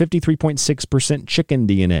scored 53.6% chicken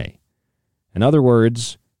DNA. In other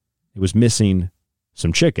words, it was missing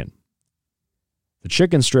some chicken. The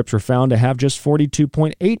chicken strips were found to have just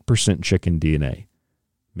 42.8% chicken DNA,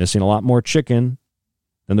 missing a lot more chicken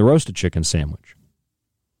than the roasted chicken sandwich.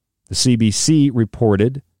 The CBC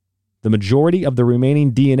reported the majority of the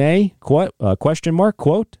remaining DNA, question mark,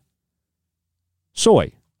 quote,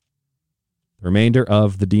 soy. The remainder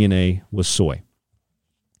of the DNA was soy.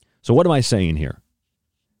 So what am I saying here?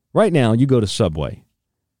 Right now, you go to Subway,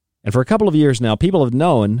 and for a couple of years now, people have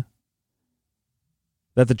known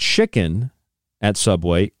that the chicken at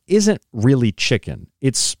Subway isn't really chicken.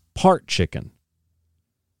 It's part chicken.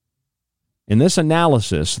 In this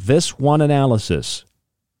analysis, this one analysis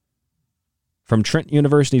from Trent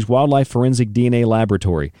University's Wildlife Forensic DNA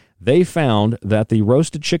Laboratory, they found that the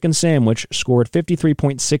roasted chicken sandwich scored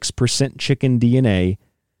 53.6% chicken DNA.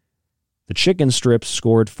 The chicken strips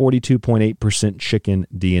scored 42.8% chicken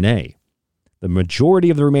DNA. The majority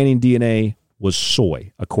of the remaining DNA was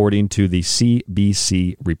soy, according to the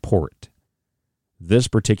CBC report. This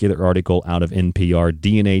particular article out of NPR,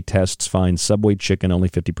 DNA tests find Subway chicken only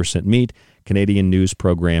 50% meat, Canadian news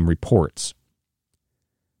program reports.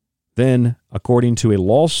 Then, according to a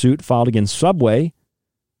lawsuit filed against Subway,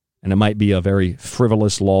 and it might be a very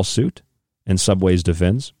frivolous lawsuit in Subway's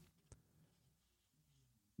defense,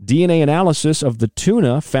 DNA analysis of the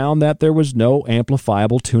tuna found that there was no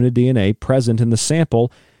amplifiable tuna DNA present in the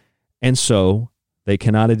sample, and so they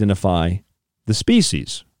cannot identify the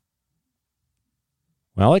species.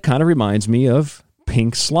 Well, it kind of reminds me of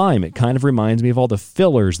pink slime. It kind of reminds me of all the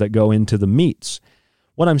fillers that go into the meats.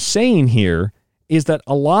 What I'm saying here is that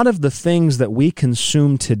a lot of the things that we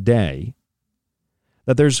consume today,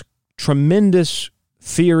 that there's tremendous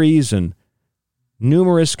theories and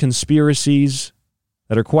numerous conspiracies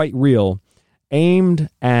that are quite real, aimed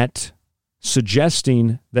at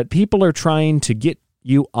suggesting that people are trying to get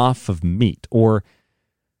you off of meat, or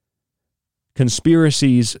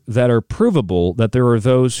conspiracies that are provable that there are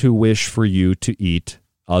those who wish for you to eat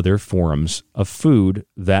other forms of food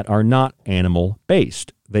that are not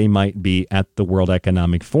animal-based. They might be at the World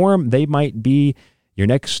Economic Forum. They might be your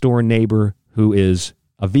next-door neighbor who is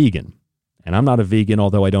a vegan. And I'm not a vegan,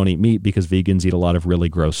 although I don't eat meat, because vegans eat a lot of really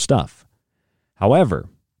gross stuff. However,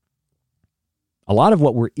 a lot of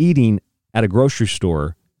what we're eating at a grocery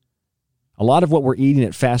store, a lot of what we're eating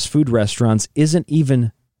at fast food restaurants isn't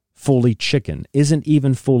even fully chicken, isn't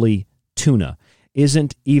even fully tuna,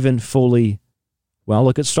 isn't even fully, well,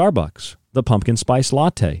 look at Starbucks, the pumpkin spice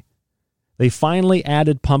latte. They finally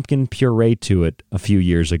added pumpkin puree to it a few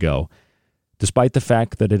years ago. Despite the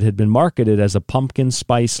fact that it had been marketed as a pumpkin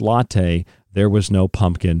spice latte, there was no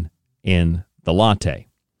pumpkin in the latte.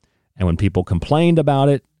 And when people complained about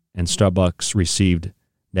it and Starbucks received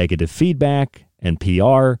negative feedback and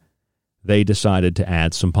PR, they decided to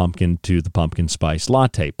add some pumpkin to the pumpkin spice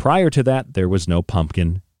latte. Prior to that, there was no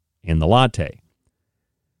pumpkin in the latte.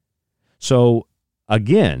 So,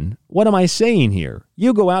 again, what am I saying here?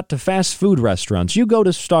 You go out to fast food restaurants, you go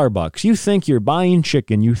to Starbucks, you think you're buying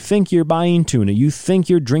chicken, you think you're buying tuna, you think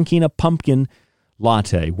you're drinking a pumpkin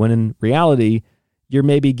latte, when in reality, you're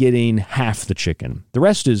maybe getting half the chicken. The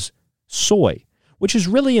rest is soy, which is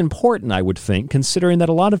really important, I would think, considering that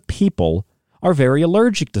a lot of people are very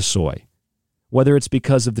allergic to soy, whether it's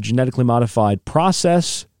because of the genetically modified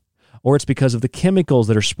process or it's because of the chemicals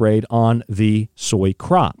that are sprayed on the soy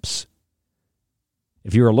crops.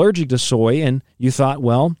 If you're allergic to soy and you thought,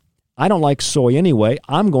 well, I don't like soy anyway,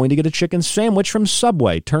 I'm going to get a chicken sandwich from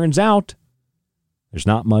Subway. Turns out there's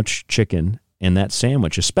not much chicken in that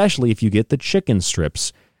sandwich, especially if you get the chicken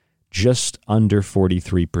strips, just under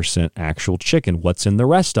 43% actual chicken. What's in the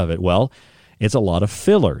rest of it? Well, it's a lot of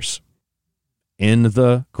fillers. In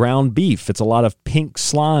the ground beef, it's a lot of pink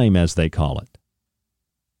slime, as they call it.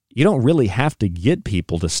 You don't really have to get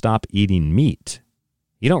people to stop eating meat.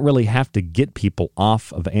 You don't really have to get people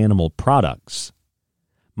off of animal products.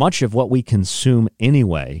 Much of what we consume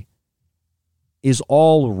anyway is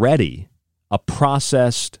already a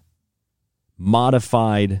processed,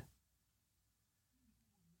 modified,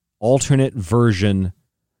 alternate version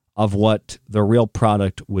of what the real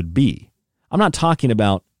product would be. I'm not talking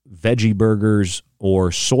about veggie burgers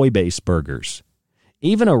or soy-based burgers.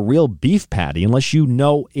 Even a real beef patty, unless you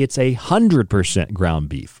know it's 100% ground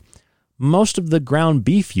beef. Most of the ground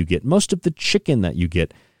beef you get, most of the chicken that you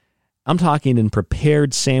get, I'm talking in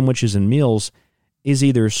prepared sandwiches and meals, is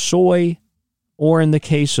either soy or, in the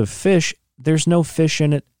case of fish, there's no fish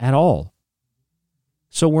in it at all.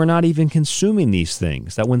 So we're not even consuming these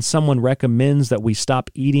things. That when someone recommends that we stop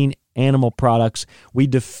eating animal products, we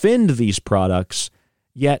defend these products,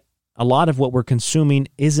 yet a lot of what we're consuming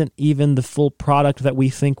isn't even the full product that we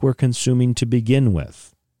think we're consuming to begin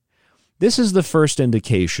with. This is the first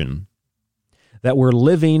indication that we're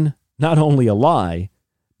living not only a lie,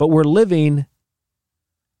 but we're living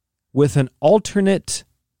with an alternate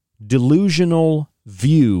delusional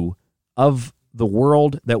view of the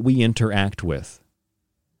world that we interact with.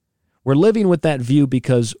 We're living with that view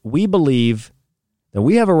because we believe that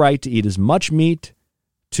we have a right to eat as much meat,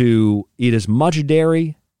 to eat as much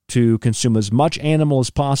dairy, to consume as much animal as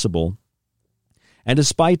possible. And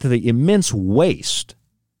despite the immense waste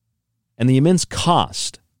and the immense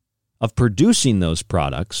cost of producing those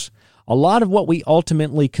products, a lot of what we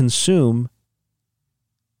ultimately consume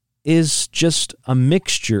is just a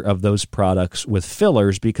mixture of those products with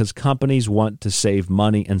fillers because companies want to save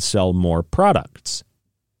money and sell more products.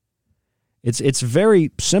 It's very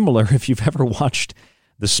similar if you've ever watched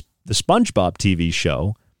the SpongeBob TV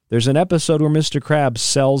show. There's an episode where Mr. Krabs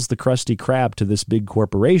sells the Krusty Krab to this big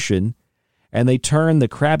corporation, and they turn the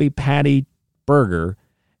Krabby Patty burger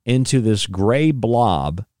into this gray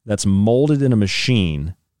blob that's molded in a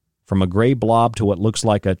machine from a gray blob to what looks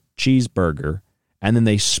like a cheeseburger, and then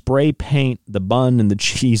they spray paint the bun and the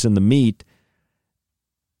cheese and the meat,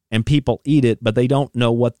 and people eat it, but they don't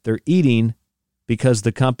know what they're eating because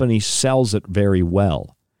the company sells it very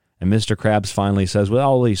well. And Mr. Krabs finally says, with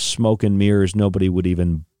all these smoke and mirrors, nobody would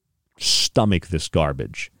even stomach this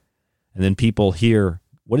garbage. And then people hear,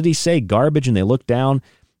 what did he say, garbage? And they look down,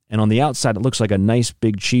 and on the outside it looks like a nice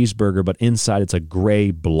big cheeseburger, but inside it's a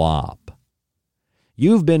gray blob.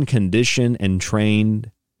 You've been conditioned and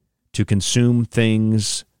trained to consume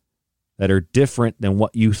things that are different than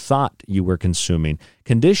what you thought you were consuming.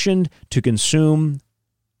 Conditioned to consume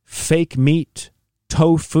fake meat,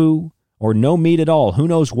 tofu, or no meat at all. Who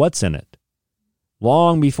knows what's in it?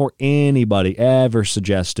 Long before anybody ever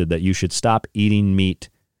suggested that you should stop eating meat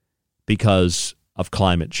because of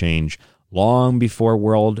climate change. Long before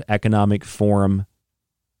World Economic Forum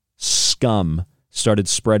scum started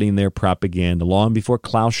spreading their propaganda. Long before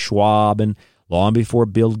Klaus Schwab and long before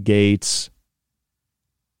Bill Gates.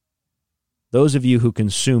 Those of you who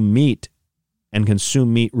consume meat and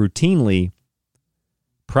consume meat routinely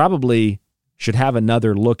probably should have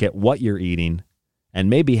another look at what you're eating and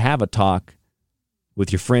maybe have a talk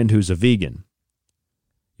with your friend who's a vegan.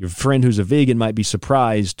 Your friend who's a vegan might be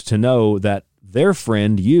surprised to know that their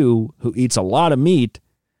friend, you, who eats a lot of meat,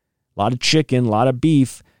 a lot of chicken, a lot of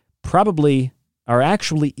beef, probably are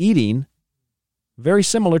actually eating very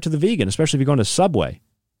similar to the vegan, especially if you're going to Subway.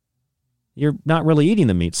 You're not really eating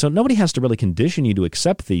the meat. So nobody has to really condition you to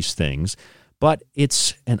accept these things, but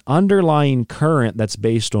it's an underlying current that's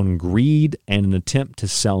based on greed and an attempt to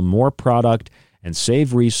sell more product and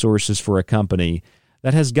save resources for a company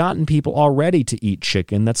that has gotten people already to eat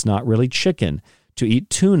chicken that's not really chicken, to eat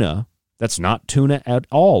tuna that's not tuna at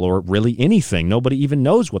all, or really anything. Nobody even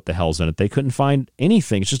knows what the hell's in it. They couldn't find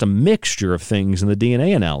anything. It's just a mixture of things in the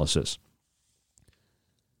DNA analysis.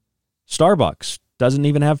 Starbucks doesn't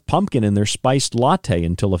even have pumpkin in their spiced latte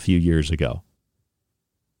until a few years ago.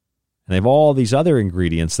 And they have all these other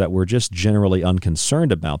ingredients that we're just generally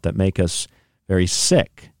unconcerned about that make us very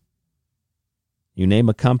sick. You name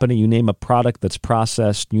a company, you name a product that's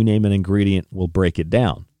processed, you name an ingredient, we'll break it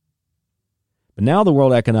down. But now the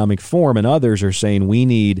World Economic Forum and others are saying we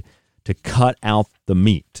need to cut out the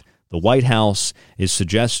meat. The White House is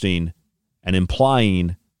suggesting and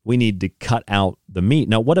implying we need to cut out the meat.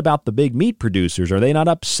 Now, what about the big meat producers? Are they not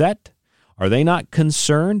upset? Are they not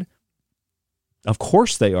concerned? Of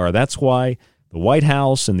course they are. That's why the White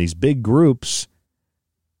House and these big groups,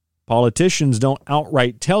 politicians don't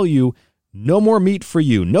outright tell you, no more meat for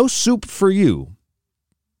you, no soup for you,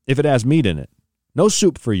 if it has meat in it. No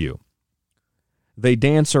soup for you. They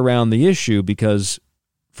dance around the issue because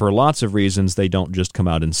for lots of reasons they don't just come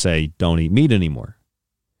out and say, don't eat meat anymore.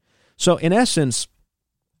 So in essence,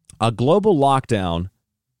 a global lockdown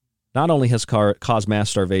not only has caused mass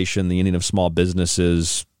starvation, the ending of small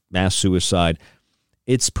businesses, mass suicide,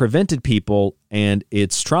 it's prevented people and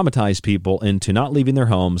it's traumatized people into not leaving their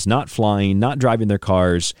homes, not flying, not driving their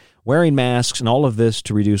cars, wearing masks, and all of this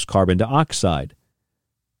to reduce carbon dioxide.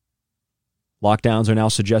 Lockdowns are now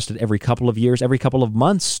suggested every couple of years, every couple of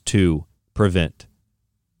months to prevent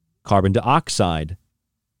carbon dioxide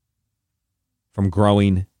from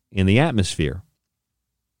growing in the atmosphere.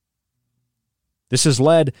 This has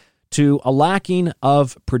led to a lacking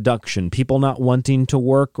of production, people not wanting to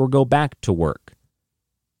work or go back to work.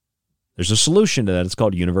 There's a solution to that. It's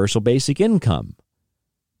called universal basic income.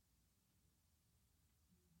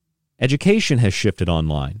 Education has shifted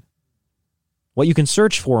online. What you can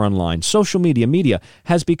search for online, social media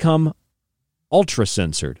has become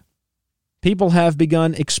ultra-censored. People have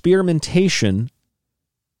begun experimentation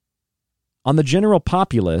on the general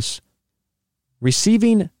populace,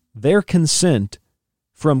 receiving their consent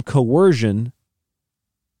from coercion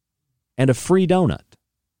and a free donut,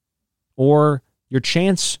 or your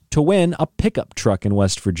chance to win a pickup truck in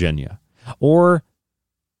West Virginia, or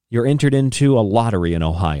you're entered into a lottery in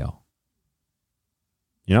Ohio.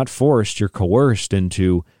 You're not forced, you're coerced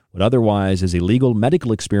into what otherwise is illegal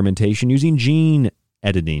medical experimentation using gene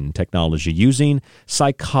editing technology, using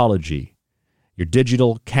psychology. Your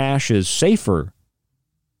digital cash is safer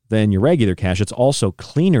than your regular cash. It's also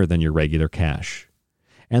cleaner than your regular cash.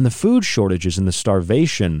 And the food shortages and the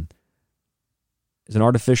starvation is an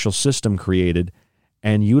artificial system created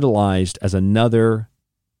and utilized as another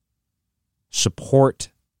support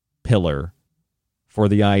pillar for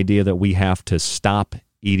the idea that we have to stop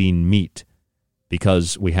eating meat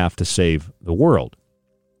because we have to save the world.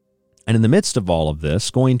 And in the midst of all of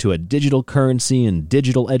this, going to a digital currency and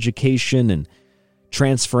digital education and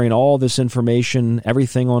transferring all this information,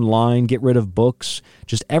 everything online, get rid of books.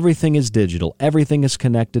 Just everything is digital. Everything is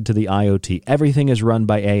connected to the IoT. Everything is run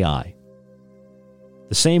by AI.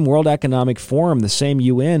 The same World Economic Forum, the same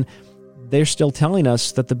UN, they're still telling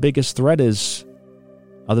us that the biggest threat is,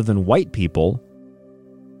 other than white people,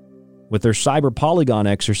 with their cyber polygon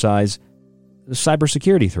exercise,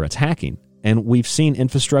 cybersecurity threats, hacking. And we've seen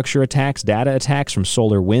infrastructure attacks, data attacks from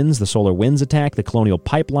SolarWinds, the SolarWinds attack, the Colonial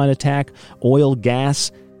Pipeline attack, oil,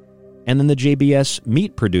 gas, and then the JBS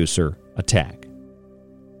meat producer attack.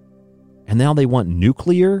 And now they want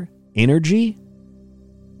nuclear energy?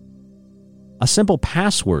 A simple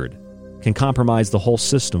password can compromise the whole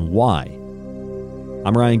system. Why?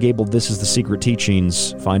 I'm Ryan Gable. This is The Secret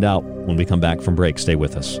Teachings. Find out when we come back from break. Stay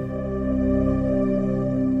with us.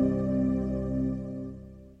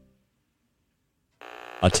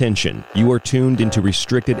 Attention, you are tuned into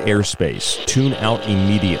restricted airspace. Tune out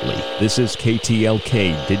immediately. This is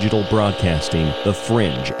KTLK Digital Broadcasting, The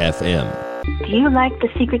Fringe FM. Do you like The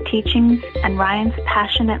Secret Teachings and Ryan's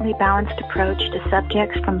passionately balanced approach to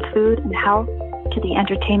subjects from food and health to the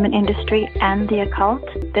entertainment industry and the occult?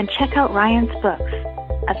 Then check out Ryan's books,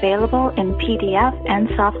 available in PDF and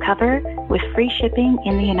softcover with free shipping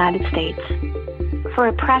in the United States. For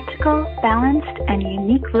a practical, balanced, and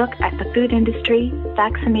unique look at the food industry,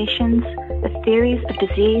 vaccinations, the theories of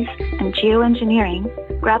disease, and geoengineering,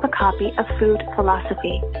 grab a copy of Food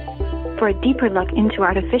Philosophy. For a deeper look into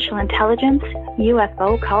artificial intelligence,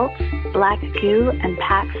 UFO cults, black goo, and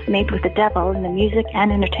pacts made with the devil in the music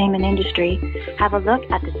and entertainment industry, have a look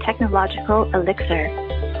at the Technological Elixir.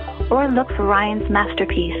 Or look for Ryan's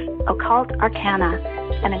masterpiece, Occult Arcana,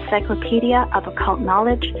 an encyclopedia of occult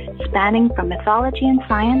knowledge spanning from mythology and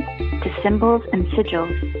science to symbols and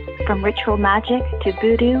sigils, from ritual magic to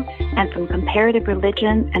voodoo, and from comparative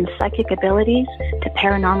religion and psychic abilities to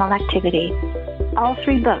paranormal activity. All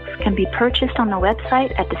 3 books can be purchased on the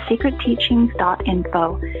website at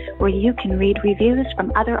thesecretteachings.info, where you can read reviews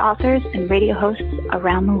from other authors and radio hosts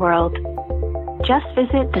around the world. Just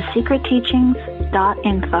visit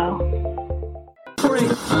thesecretteachings.info.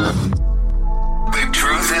 The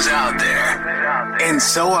truth is out there, and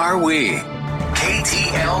so are we.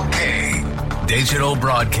 KTLK Digital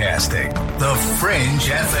Broadcasting, The Fringe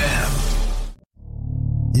FM.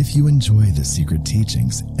 If you enjoy The Secret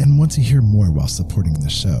Teachings and want to hear more while supporting the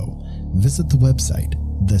show, visit the website,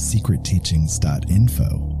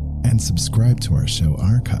 thesecretteachings.info, and subscribe to our show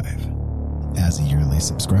archive. As a yearly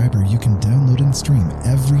subscriber, you can download and stream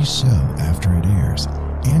every show after it airs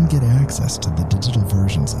and get access to the digital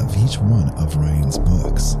versions of each one of Ryan's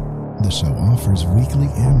books. The show offers weekly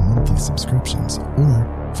and monthly subscriptions, or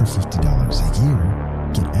for $50 a year,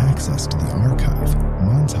 get access to the archive,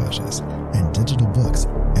 montages, and digital books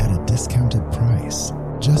at a discounted price.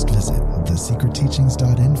 Just visit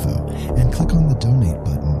thesecretteachings.info and click on the donate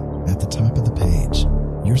button at the top of the page.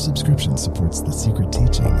 Your subscription supports The Secret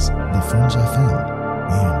Teachings, The Fringe FM,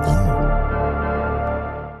 and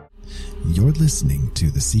you. You're listening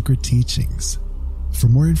to The Secret Teachings. For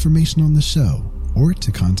more information on the show, or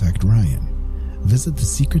to contact Ryan, visit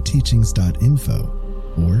thesecretteachings.info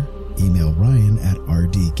or email Ryan at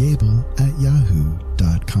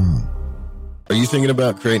rdgable@yahoo.com. Are you thinking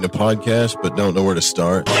about creating a podcast but don't know where to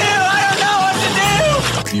start?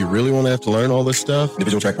 Do you really want to have to learn all this stuff?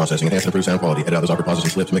 Individual track processing, enhance and improve sound quality, edit out those awkward pauses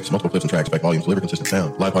and slips, mix multiple clips and tracks, back volumes, deliver consistent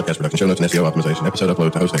sound, live podcast production, show notes and SEO optimization, episode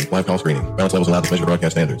upload to hosting, live call screening, balance levels and loudness measure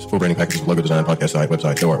broadcast standards, full branding packages with logo design, podcast site,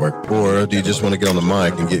 website, show artwork. Or do you just want to get on the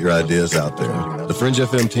mic and get your ideas out there? The Fringe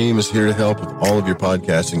FM team is here to help with all of your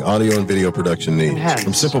podcasting, audio and video production needs.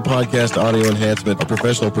 From simple podcast to audio enhancement, our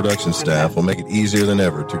professional production staff will make it easier than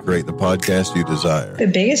ever to create the podcast you desire. The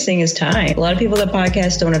biggest thing is time. A lot of people that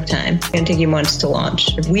podcast don't have time. It's going to take you months to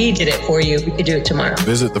launch. If we did it for you, we could do it tomorrow.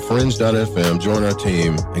 Visit thefringe.fm, join our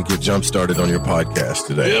team, and get jump started on your podcast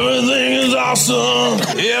today. Everything is awesome.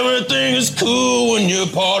 Everything is cool when you're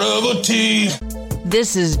part of a team.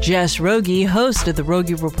 This is Jess Rogie, host of The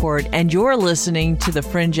Rogie Report, and you're listening to The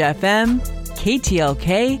Fringe FM,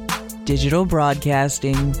 KTLK Digital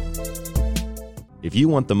Broadcasting. If you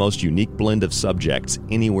want the most unique blend of subjects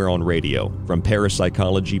anywhere on radio, from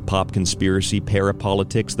parapsychology, pop conspiracy,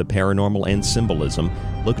 parapolitics, the paranormal, and symbolism,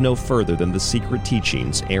 look no further than The Secret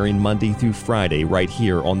Teachings, airing Monday through Friday right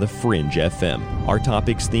here on The Fringe FM. Our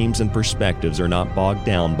topics, themes, and perspectives are not bogged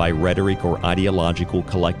down by rhetoric or ideological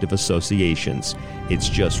collective associations. It's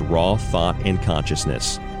just raw thought and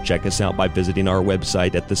consciousness. Check us out by visiting our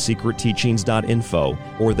website at thesecretteachings.info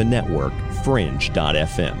or the network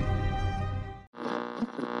fringe.fm.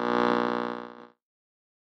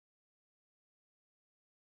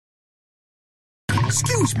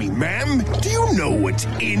 Excuse me, ma'am. Do you know what's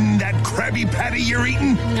in that Krabby Patty you're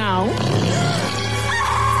eating? No.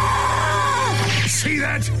 See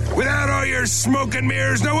that? Without all your smoke and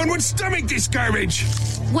mirrors, no one would stomach this garbage.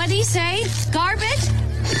 What'd he say? Garbage?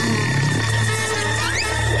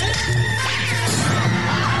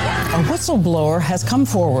 A whistleblower has come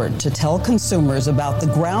forward to tell consumers about the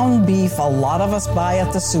ground beef a lot of us buy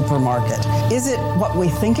at the supermarket. Is it what we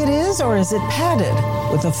think it is, or is it padded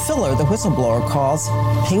with a filler the whistleblower calls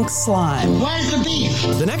pink slime? Where's the beef?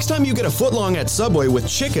 The next time you get a footlong at Subway with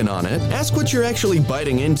chicken on it, ask what you're actually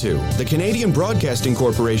biting into. The Canadian Broadcasting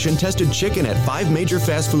Corporation tested chicken at 5 major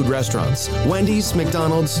fast food restaurants. Wendy's,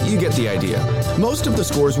 McDonald's, you get the idea. Most of the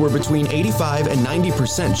scores were between 85 and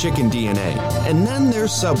 90% chicken DNA. And then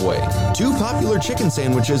there's Subway. 2 popular chicken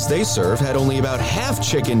sandwiches they serve had only about half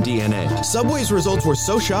chicken DNA. Subway's results were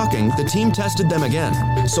so shocking, the team tested them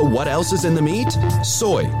again. So what else is in the meat?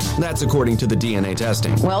 Soy. That's according to the DNA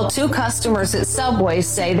testing. Well, 2 customers at Subway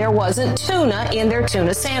say there wasn't tuna in their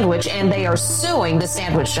tuna sandwich, and they are suing the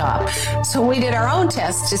sandwich shop. So we did our own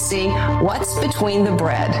test to see what's between the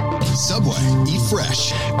bread. Subway. Eat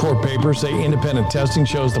fresh. Court papers say independent testing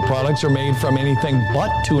shows the products are made from anything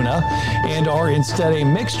but tuna and are instead a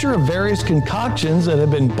mixture of various concoctions that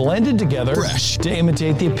have been blended together to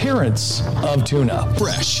imitate the appearance of tuna.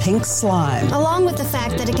 Fresh. Pink slime. Along with the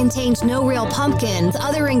fact that it contains no real pumpkins,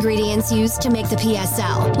 other ingredients used to make the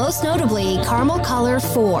PSL. Most notably, caramel color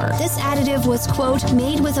 4. This additive was, quote,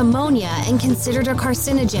 made with ammonia and considered a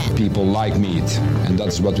carcinogen. People like meat, and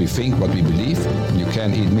that's what we think, what we believe. You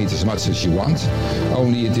can eat meat as much as you want,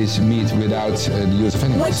 only it is meat without the use of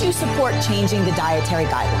animals. Would you support changing the dietary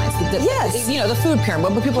guidelines? Yes. You know, the food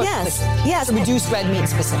pyramid, but people yes. To reduce red meat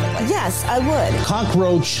specifically. Yes, I would.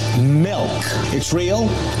 Cockroach milk. It's real,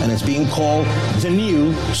 and it's being called the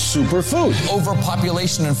new superfood.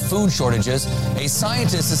 Overpopulation and food shortages, a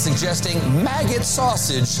scientist is suggesting maggot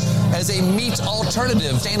sausage as a meat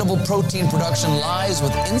alternative. Sustainable protein production lies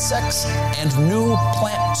with insects and new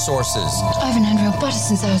plant sources. I haven't had real butter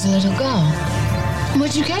since I was a little girl.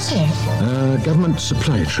 Where'd you get it? Government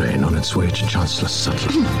supply train on its way to Chancellor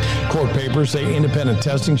Sutton. Court papers say independent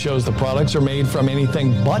testing shows the products are made from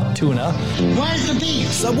anything but tuna. Where's the beef?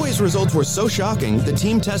 Subway's results were so shocking, the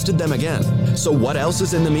team tested them again. So what else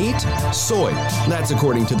is in the meat? Soy. That's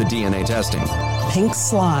according to the DNA testing. Pink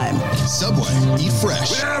slime. Subway. Eat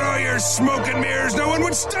fresh. Without all your smoke and mirrors, no one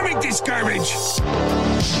would stomach this garbage.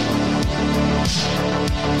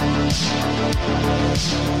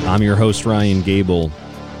 I'm your host, Ryan Gable,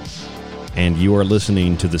 and you are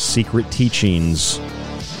listening to the Secret Teachings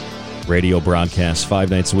radio broadcast 5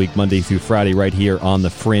 nights a week, Monday through Friday, right here on the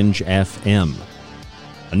Fringe FM.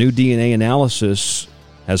 A new DNA analysis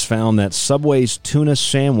has found that Subway's tuna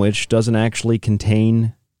sandwich doesn't actually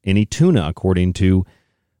contain any tuna, according to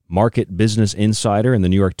Market Business Insider and the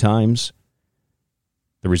New York Times.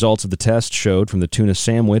 The results of the test showed from the tuna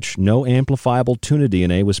sandwich no amplifiable tuna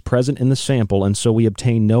DNA was present in the sample, and so we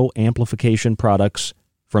obtained no amplification products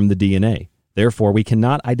from the DNA. Therefore, we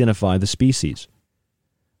cannot identify the species.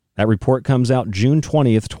 That report comes out June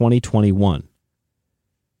 20th, 2021.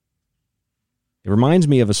 It reminds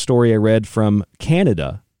me of a story I read from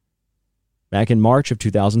Canada back in March of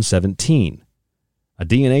 2017. A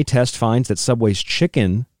DNA test finds that Subway's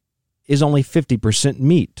chicken is only 50%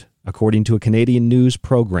 meat, according to a Canadian news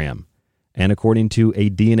program, and according to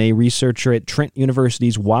a DNA researcher at Trent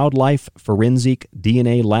University's Wildlife Forensic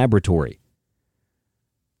DNA Laboratory.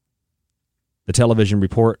 The television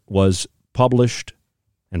report was published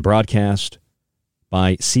and broadcast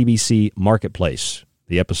by CBC Marketplace,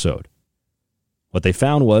 the episode. What they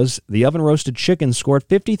found was the oven-roasted chicken scored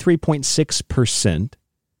 53.6%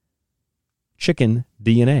 chicken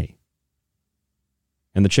DNA.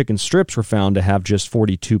 And the chicken strips were found to have just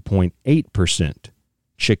 42.8%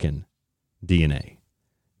 chicken DNA.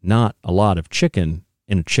 Not a lot of chicken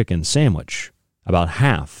in a chicken sandwich. About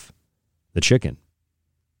half the chicken.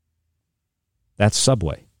 That's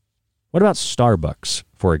Subway. What about Starbucks,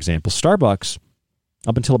 for example? Starbucks,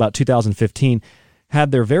 up until about 2015,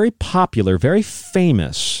 had their very popular, very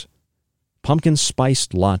famous pumpkin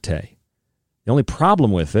spiced latte. The only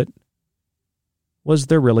problem with it was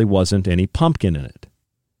there really wasn't any pumpkin in it.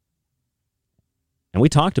 And we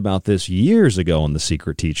talked about this years ago on The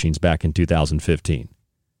Secret Teachings back in 2015.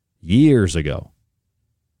 Years ago.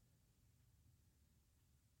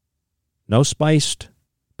 No spiced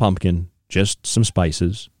pumpkin, just some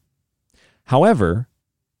spices. However,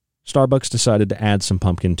 Starbucks decided to add some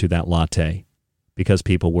pumpkin to that latte because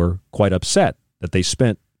people were quite upset that they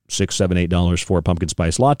spent $6, $7, $8 for a pumpkin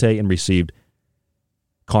spice latte and received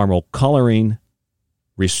caramel coloring,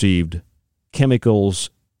 received chemicals,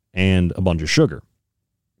 and a bunch of sugar.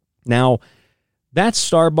 Now, that's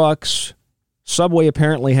Starbucks. Subway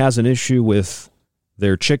apparently has an issue with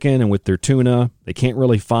their chicken and with their tuna. They can't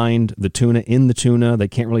really find the tuna in the tuna. They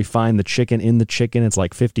can't really find the chicken in the chicken. It's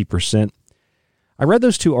like 50%. I read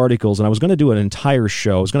those two articles, and I was going to do an entire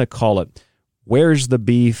show. I was going to call it, Where's the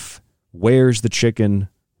Beef? Where's the Chicken?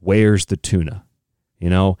 Where's the Tuna? You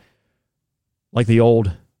know, like the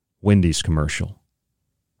old Wendy's commercial.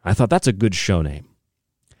 I thought that's a good show name.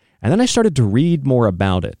 And then I started to read more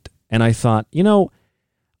about it, and I thought, you know,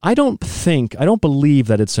 I don't believe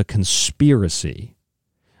that it's a conspiracy,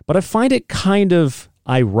 but I find it kind of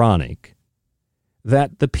ironic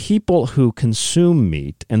that the people who consume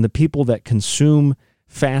meat and the people that consume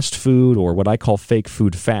fast food, or what I call fake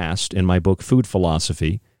food fast in my book, Food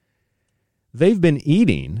Philosophy, they've been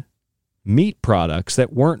eating meat products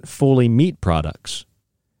that weren't fully meat products.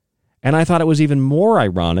 And I thought it was even more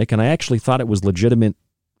ironic, and I actually thought it was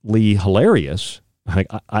legitimately hilarious.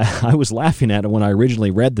 I was laughing at it when I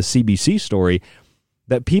originally read the CBC story,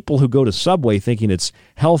 that people who go to Subway thinking it's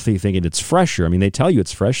healthy, thinking it's fresher. I mean, they tell you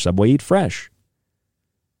it's fresh. Subway eat fresh.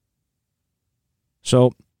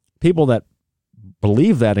 So people that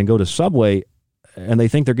believe that and go to Subway and they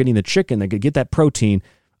think they're getting the chicken, they could get that protein,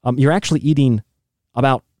 you're actually eating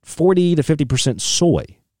about 40 to 50% soy.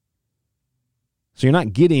 So you're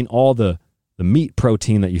not getting all the meat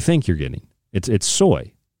protein that you think you're getting. It's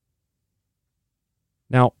soy.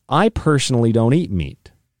 Now, I personally don't eat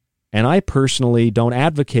meat, and I personally don't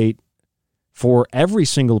advocate for every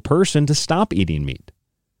single person to stop eating meat.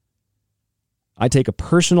 I take a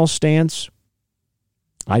personal stance.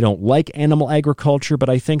 I don't like animal agriculture, but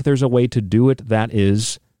I think there's a way to do it that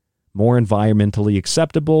is more environmentally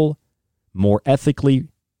acceptable, more ethically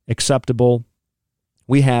acceptable.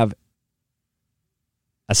 We have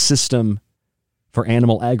a system for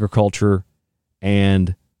animal agriculture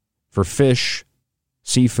and for fish,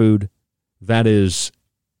 seafood, that is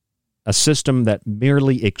a system that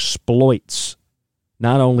merely exploits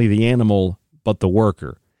not only the animal, but the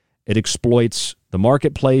worker. It exploits the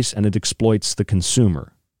marketplace and it exploits the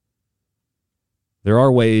consumer. There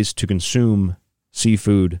are ways to consume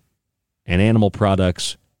seafood and animal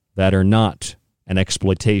products that are not an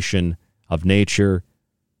exploitation of nature,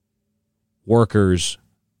 workers,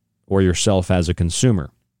 or yourself as a consumer.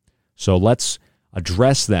 So let's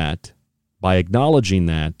address that by acknowledging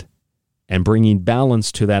that and bringing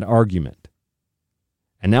balance to that argument.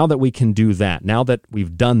 And now that we can do that, now that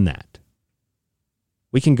we've done that,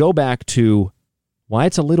 we can go back to why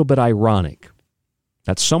it's a little bit ironic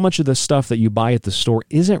that so much of the stuff that you buy at the store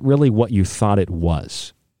isn't really what you thought it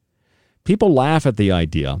was. People laugh at the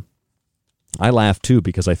idea, I laugh too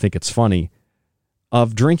because I think it's funny,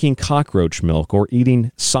 of drinking cockroach milk or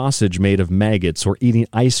eating sausage made of maggots or eating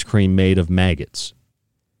ice cream made of maggots.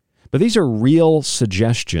 But these are real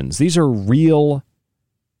suggestions. These are real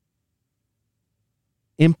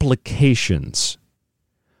implications.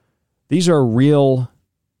 These are real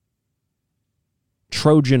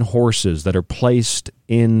Trojan horses that are placed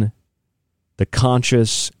in the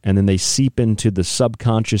conscious, and then they seep into the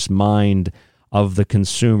subconscious mind of the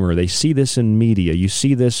consumer. They see this in media. You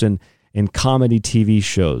see this in comedy TV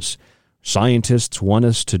shows. Scientists want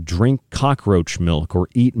us to drink cockroach milk or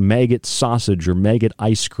eat maggot sausage or maggot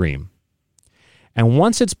ice cream. And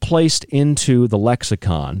once it's placed into the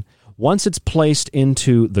lexicon, once it's placed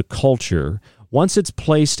into the culture, once it's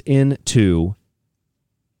placed into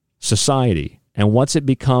society, and once it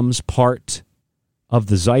becomes part of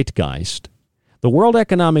the zeitgeist, the World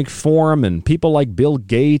Economic Forum and people like Bill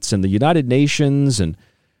Gates and the United Nations and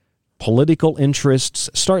political interests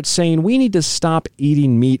start saying we need to stop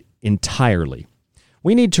eating meat entirely.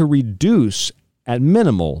 We need to reduce at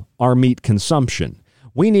minimal our meat consumption.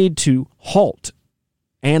 We need to halt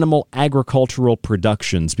animal agricultural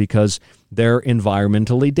productions because they're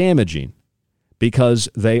environmentally damaging, because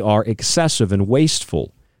they are excessive and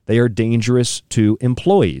wasteful. They are dangerous to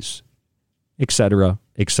employees, etc.,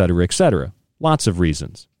 etc., etc. Lots of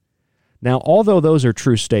reasons. Now, although those are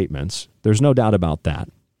true statements, there's no doubt about that.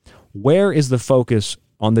 Where is the focus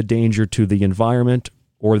on the danger to the environment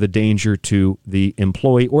or the danger to the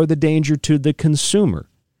employee or the danger to the consumer?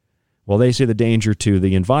 Well, they say the danger to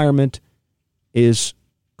the environment is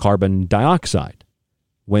carbon dioxide,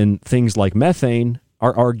 when things like methane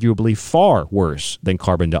are arguably far worse than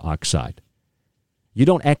carbon dioxide. You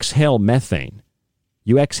don't exhale methane.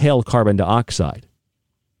 You exhale carbon dioxide.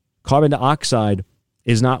 Carbon dioxide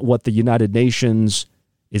is not what the United Nations,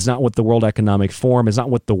 is not what the World Economic Forum, is not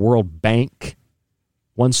what the World Bank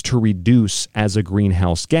wants to reduce as a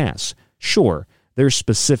greenhouse gas. Sure, There's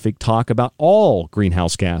specific talk about all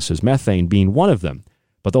greenhouse gases, methane being one of them.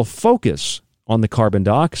 But they'll focus on the carbon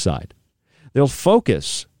dioxide. They'll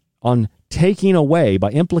focus on taking away,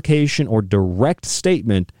 by implication or direct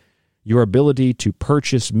statement, your ability to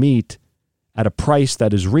purchase meat at a price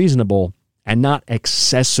that is reasonable and not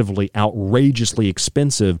excessively, outrageously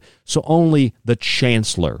expensive, so only the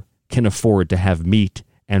chancellor can afford to have meat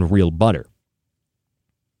and real butter.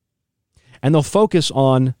 And they'll focus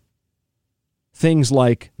on things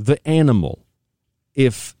like the animal.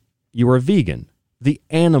 If you're a vegan, the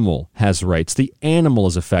animal has rights. The animal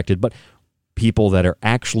is affected. But people that are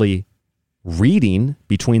actually reading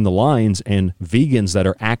between the lines and vegans that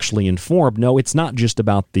are actually informed, no, it's not just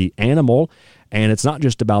about the animal and it's not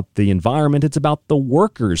just about the environment. It's about the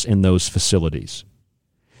workers in those facilities.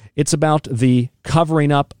 It's about the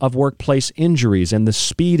covering up of workplace injuries and the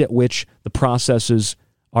speed at which the processes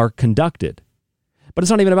are conducted. But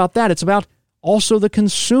it's not even about that. It's about also the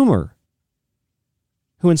consumer,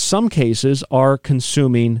 who in some cases are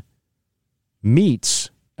consuming meats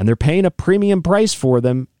and they're paying a premium price for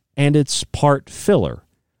them, and it's part filler,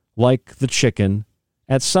 like the chicken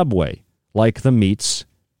at Subway, like the meats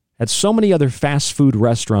at so many other fast food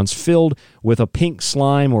restaurants filled with a pink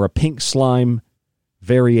slime or a pink slime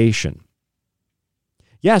variation.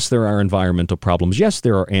 Yes, there are environmental problems. Yes,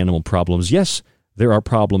 there are animal problems. Yes, there are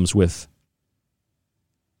problems with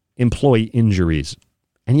employee injuries.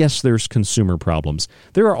 And yes, there's consumer problems.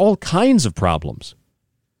 There are all kinds of problems.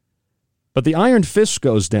 But the iron fist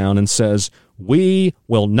goes down and says, we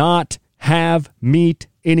will not have meat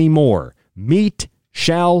anymore. Meat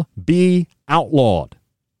shall be outlawed.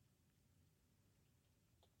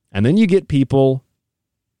 And then you get people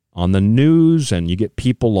on the news and you get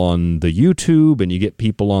people on the YouTube and you get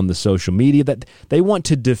people on the social media that they want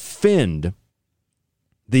to defend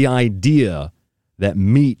the idea that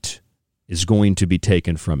meat is going to be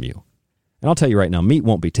taken from you. And I'll tell you right now, meat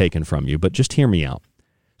won't be taken from you, but just hear me out.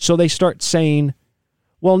 So they start saying,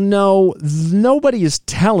 well, no, nobody is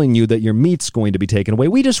telling you that your meat's going to be taken away.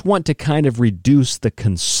 We just want to kind of reduce the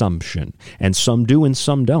consumption. And some do and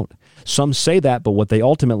some don't. Some say that, but what they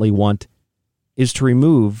ultimately want is to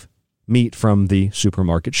remove meat from the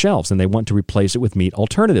supermarket shelves, and they want to replace it with meat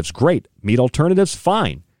alternatives. Great. Meat alternatives,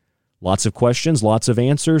 fine. Lots of questions, lots of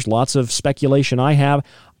answers, lots of speculation I have.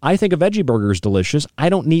 I think a veggie burger is delicious. I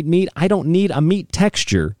don't need meat. I don't need a meat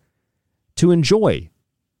texture to enjoy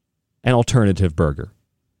an alternative burger.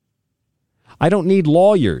 I don't need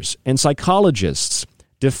lawyers and psychologists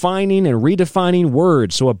defining and redefining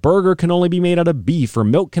words so a burger can only be made out of beef, or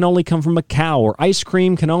milk can only come from a cow, or ice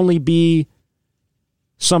cream can only be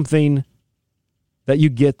something that you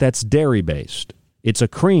get that's dairy-based. It's a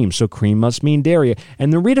cream, so cream must mean dairy.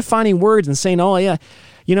 And they're redefining words and saying, oh, yeah,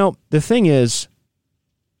 you know, the thing is,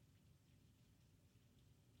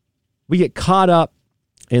 we get caught up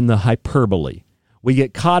in the hyperbole. We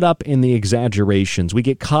get caught up in the exaggerations. We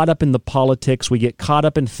get caught up in the politics. We get caught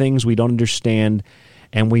up in things we don't understand,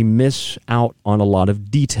 and we miss out on a lot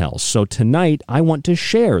of details. So tonight, I want to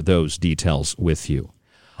share those details with you.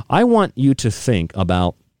 I want you to think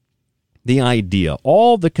about the idea,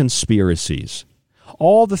 all the conspiracies,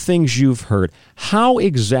 all the things you've heard. How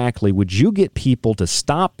exactly would you get people to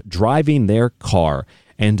stop driving their car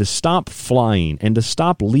and to stop flying and to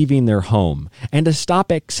stop leaving their home and to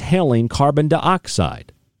stop exhaling carbon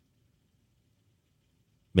dioxide?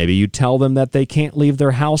 Maybe you tell them that they can't leave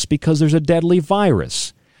their house because there's a deadly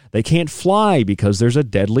virus. They can't fly because there's a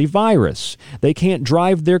deadly virus. They can't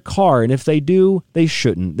drive their car, and if they do, they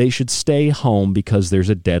shouldn't. They should stay home because there's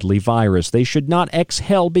a deadly virus. They should not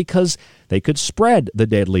exhale because they could spread the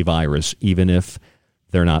deadly virus even if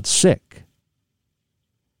they're not sick.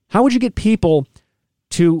 How would you get people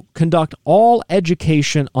to conduct all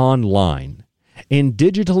education online in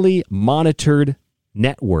digitally monitored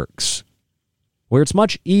networks where it's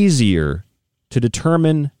much easier to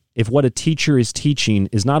determine if what a teacher is teaching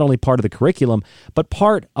is not only part of the curriculum, but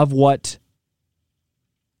part of what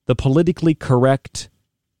the politically correct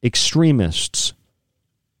extremists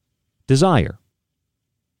desire?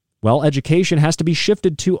 Well, education has to be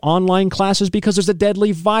shifted to online classes because there's a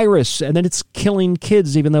deadly virus, and then it's killing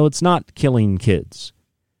kids even though it's not killing kids.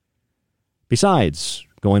 Besides,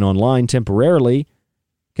 going online temporarily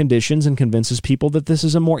conditions and convinces people that this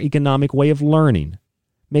is a more economic way of learning,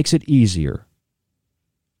 makes it easier.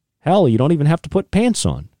 Hell, you don't even have to put pants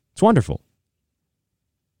on. It's wonderful.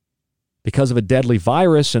 Because of a deadly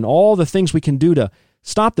virus and all the things we can do to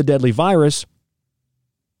stop the deadly virus,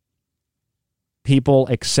 people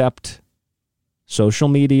accept social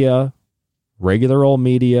media, regular old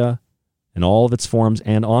media, and all of its forms,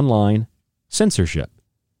 and online censorship.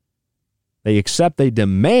 They accept, they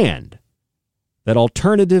demand that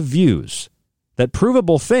alternative views, that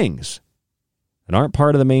provable things that aren't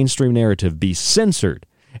part of the mainstream narrative be censored,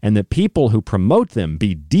 and that people who promote them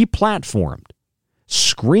be deplatformed,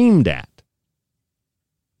 screamed at,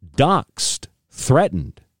 doxxed,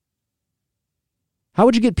 threatened. How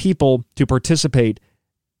would you get people to participate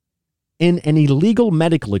in an illegal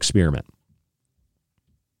medical experiment?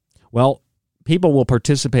 Well, people will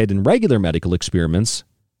participate in regular medical experiments.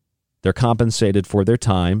 They're compensated for their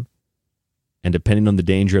time, and depending on the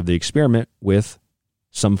danger of the experiment, with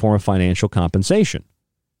some form of financial compensation.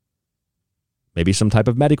 Maybe some type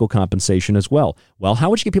of medical compensation as well. Well, how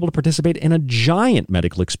would you get people to participate in a giant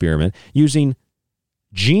medical experiment using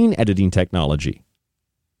gene editing technology?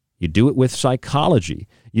 You do it with psychology.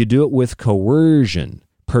 You do it with coercion,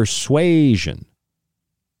 persuasion,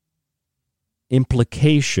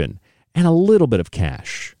 implication, and a little bit of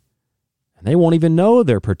cash. And they won't even know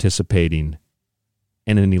they're participating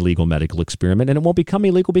in an illegal medical experiment, and it won't become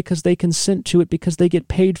illegal because they consent to it, because they get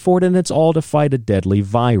paid for it, and it's all to fight a deadly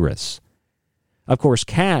virus. Of course,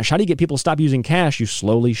 cash. How do you get people to stop using cash? You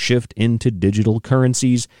slowly shift into digital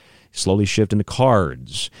currencies, slowly shift into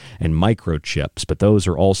cards and microchips, but those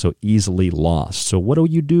are also easily lost. So what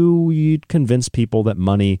do? You convince people that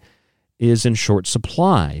money is in short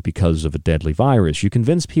supply because of a deadly virus. You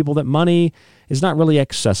convince people that money is not really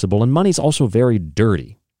accessible, and money's also very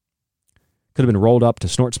dirty. Could have been rolled up to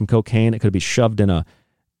snort some cocaine. It could be shoved in a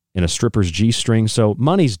stripper's G-string. So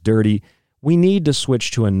money's dirty. We need to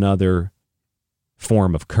switch to another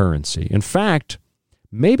form of currency. In fact,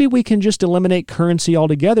 maybe we can just eliminate currency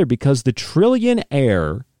altogether, because the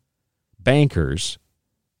trillionaire bankers,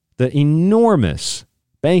 the enormous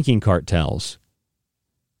banking cartels,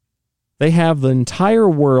 they have the entire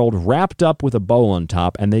world wrapped up with a bow on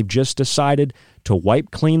top, and they've just decided to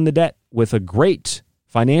wipe clean the debt with a great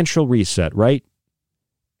financial reset, right?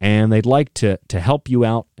 And they'd like to help you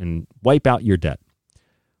out and wipe out your debt.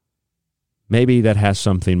 Maybe that has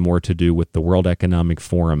something more to do with the World Economic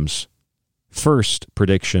Forum's first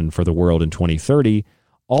prediction for the world in 2030.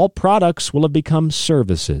 All products will have become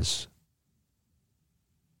services.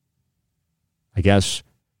 I guess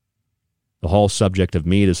the whole subject of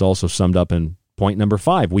meat is also summed up in point number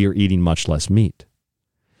 5. We are eating much less meat.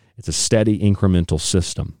 It's a steady incremental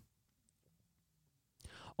system.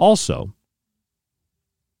 Also,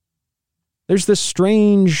 there's this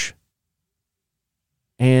strange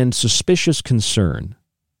and suspicious concern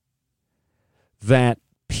that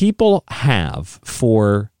people have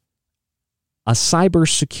for a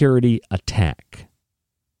cybersecurity attack.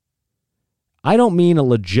 I don't mean a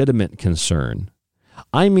legitimate concern.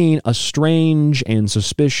 I mean a strange and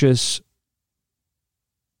suspicious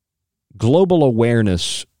global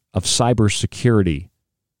awareness of cybersecurity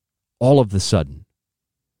all of a sudden.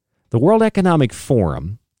 The World Economic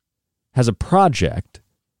Forum has a project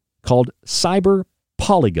called Cyber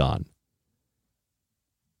Polygon.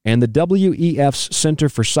 And the WEF's Center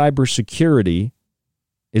for Cybersecurity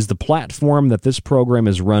is the platform that this program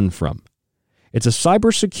is run from. It's a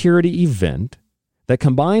cybersecurity event that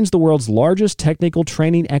combines the world's largest technical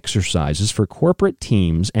training exercises for corporate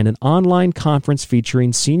teams and an online conference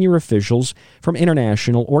featuring senior officials from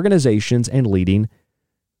international organizations and leading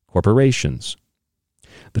corporations.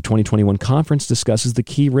 The 2021 conference discusses the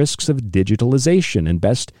key risks of digitalization and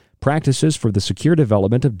best practices for the secure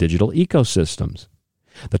development of digital ecosystems.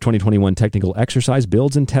 The 2021 technical exercise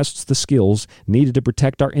builds and tests the skills needed to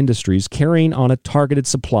protect our industries carrying on a targeted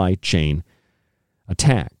supply chain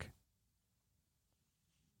attack.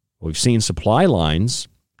 We've seen supply lines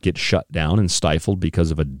get shut down and stifled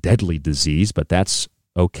because of a deadly disease, but that's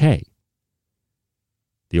okay.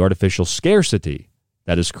 The artificial scarcity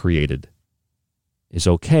that is created is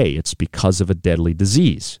okay. It's because of a deadly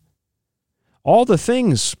disease. All the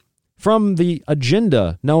things from the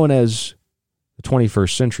agenda known as the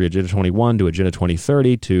 21st century, Agenda 21 to Agenda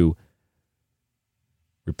 2030, to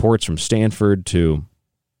reports from Stanford to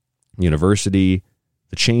university,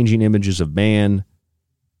 the changing images of man,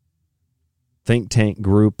 think tank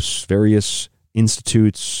groups, various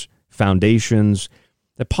institutes, foundations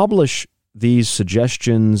that publish these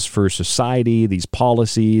suggestions for society, these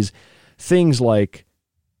policies, things like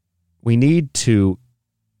we need to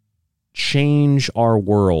change our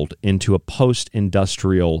world into a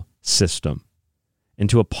post-industrial system,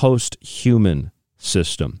 into a post-human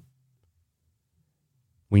system.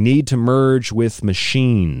 We need to merge with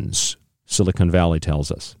machines, Silicon Valley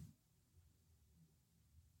tells us.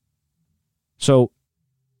 So,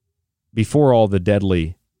 before all the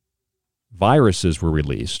deadly viruses were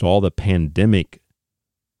released, all the pandemic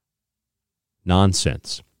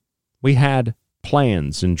nonsense, we had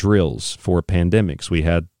plans and drills for pandemics. We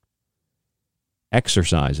had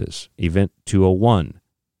exercises, Event 201,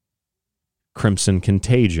 Crimson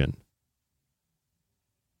Contagion,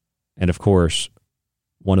 and of course,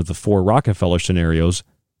 one of the 4 Rockefeller scenarios,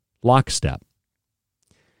 Lockstep.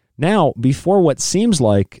 Now, before what seems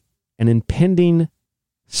like an impending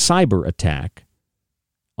cyber attack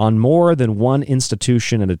on more than one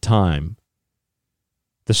institution at a time,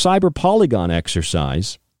 the Cyber Polygon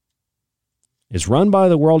exercise is run by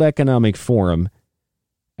the World Economic Forum,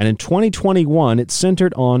 and in 2021, it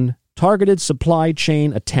centered on targeted supply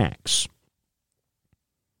chain attacks.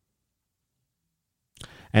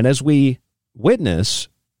 And as we witness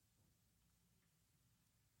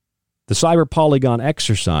the Cyber Polygon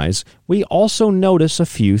exercise, we also notice a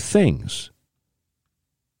few things.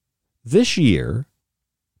 This year,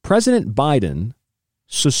 President Biden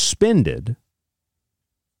suspended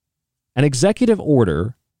an executive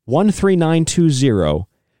order 13920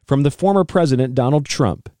 from the former president Donald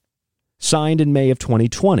Trump, signed in May of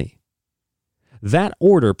 2020. That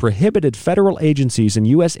order prohibited federal agencies and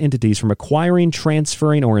U.S. entities from acquiring,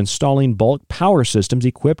 transferring, or installing bulk power systems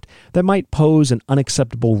equipped that might pose an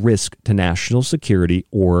unacceptable risk to national security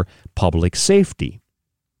or public safety.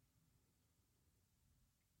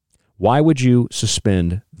 Why would you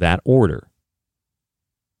suspend that order?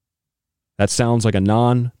 That sounds like a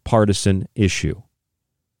nonpartisan issue.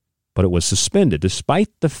 But it was suspended despite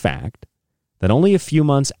the fact that only a few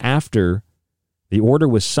months after the order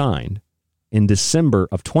was signed, in December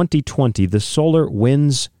of 2020, the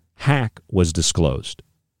SolarWinds hack was disclosed.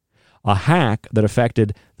 A hack that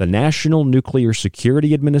affected the National Nuclear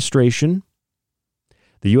Security Administration,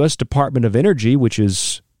 the U.S. Department of Energy, which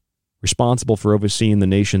is responsible for overseeing the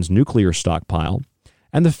nation's nuclear stockpile,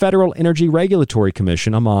 and the Federal Energy Regulatory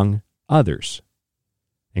Commission, among others,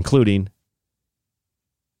 including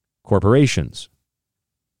corporations.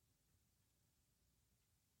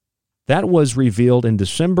 That was revealed in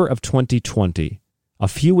December of 2020. A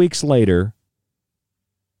few weeks later,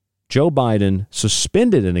 Joe Biden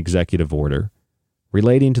suspended an executive order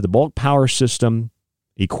relating to the bulk power system,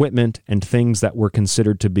 equipment, and things that were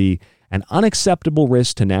considered to be an unacceptable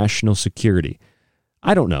risk to national security.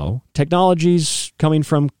 I don't know, technologies coming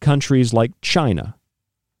from countries like China,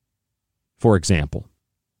 for example.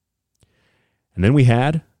 And then we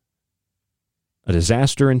had a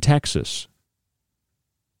disaster in Texas.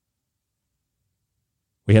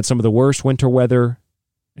 We had some of the worst winter weather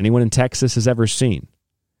anyone in Texas has ever seen.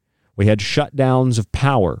 We had shutdowns of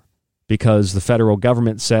power because the federal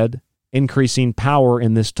government said increasing power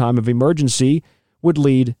in this time of emergency would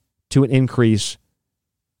lead to an increase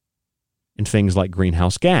in things like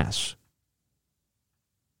greenhouse gas,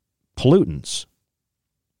 pollutants.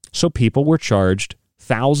 So people were charged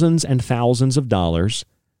thousands and thousands of dollars,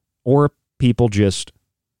 or people just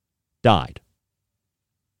died.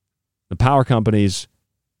 The power companies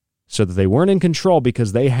said that they weren't in control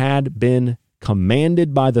because they had been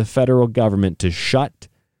commanded by the federal government to shut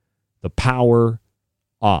the power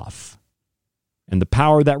off. And the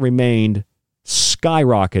power that remained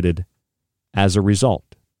skyrocketed as a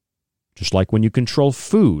result. Just like when you control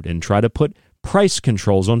food and try to put price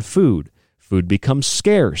controls on food, food becomes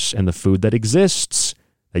scarce, and the food that exists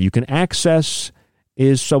that you can access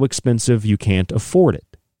is so expensive you can't afford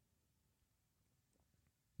it.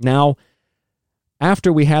 Now,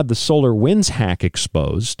 after we had the SolarWinds hack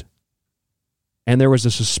exposed, and there was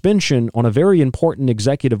a suspension on a very important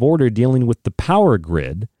executive order dealing with the power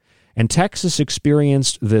grid, and Texas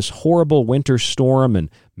experienced this horrible winter storm and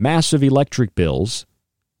massive electric bills,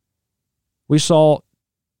 we saw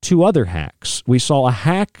 2 other hacks. We saw a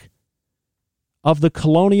hack of the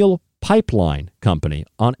Colonial Pipeline Company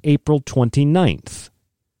on April 29th.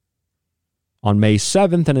 On May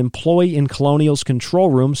 7th, an employee in Colonial's control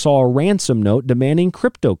room saw a ransom note demanding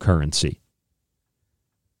cryptocurrency.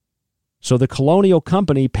 So the Colonial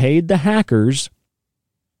Company paid the hackers,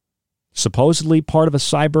 supposedly part of a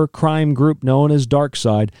cyber crime group known as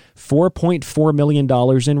DarkSide, $4.4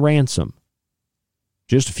 million in ransom.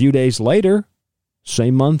 Just a few days later,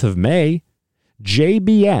 same month of May,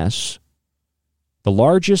 JBS, the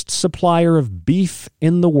largest supplier of beef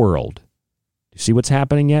in the world, do you see what's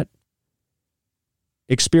happening yet?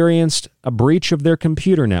 Experienced a breach of their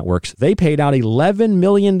computer networks. They paid out $11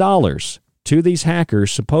 million to these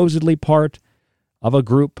hackers, supposedly part of a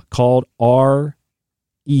group called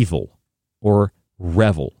R-Evil or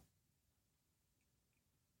Revel.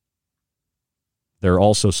 They're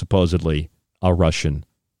also supposedly a Russian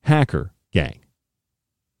hacker gang.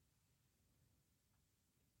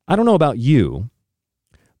 I don't know about you,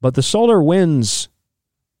 but the SolarWinds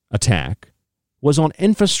attack was on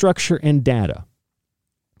infrastructure and data.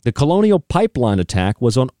 The Colonial Pipeline attack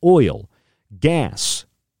was on oil, gas,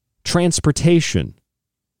 transportation,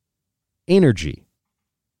 energy.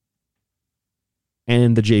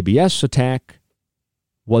 And the JBS attack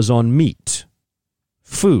was on meat,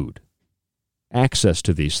 food, access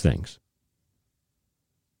to these things.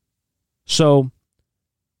 So,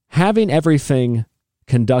 having everything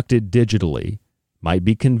conducted digitally might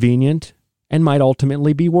be convenient and might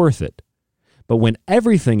ultimately be worth it. But when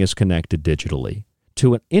everything is connected digitally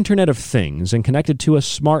to an Internet of Things and connected to a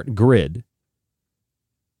smart grid,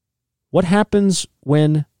 what happens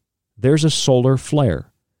when there's a solar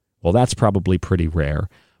flare? Well, that's probably pretty rare.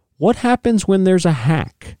 What happens when there's a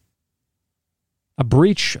hack? A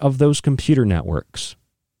breach of those computer networks?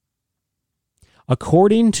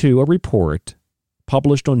 According to a report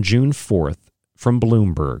published on June 4th from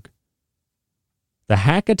Bloomberg, the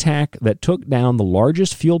hack attack that took down the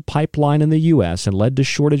largest fuel pipeline in the U.S. and led to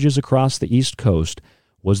shortages across the East Coast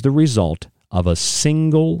was the result of a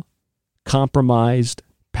single compromised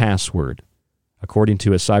password, according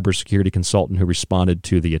to a cybersecurity consultant who responded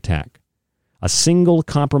to the attack. A single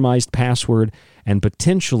compromised password and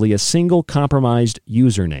potentially a single compromised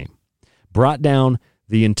username brought down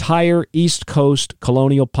the entire East Coast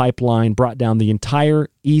Colonial Pipeline, brought down the entire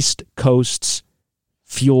East Coast's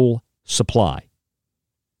fuel supply,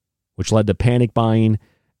 which led to panic buying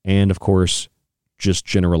and, of course, just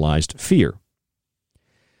generalized fear.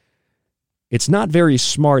 It's not very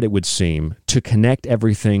smart, it would seem, to connect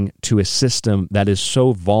everything to a system that is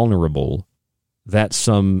so vulnerable that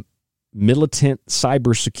some militant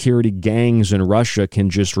cybersecurity gangs in Russia can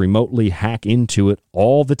just remotely hack into it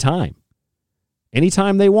all the time,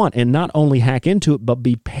 anytime they want, and not only hack into it, but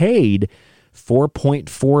be paid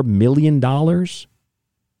 $4.4 million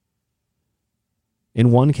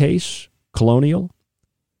in one case, Colonial,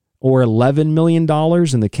 or $11 million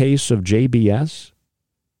in the case of JBS.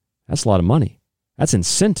 That's a lot of money. That's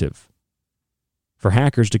incentive for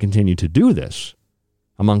hackers to continue to do this,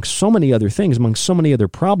 among so many other things, among so many other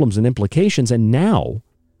problems and implications. And now,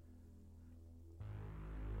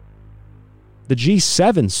 the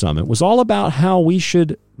G7 summit was all about how we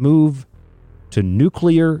should move to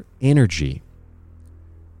nuclear energy.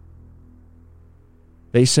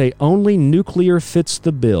 They say only nuclear fits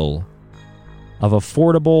the bill of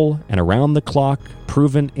affordable and around-the-clock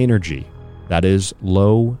proven energy that is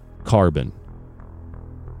low carbon.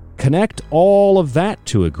 Connect all of that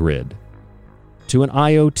to a grid, to an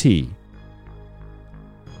IoT.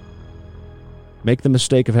 Make the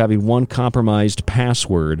mistake of having one compromised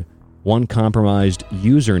password, one compromised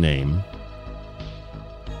username,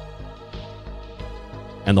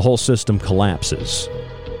 and the whole system collapses.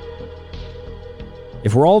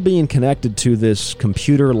 If we're all being connected to this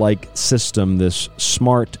computer-like system, this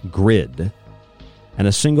smart grid, and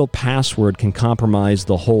a single password can compromise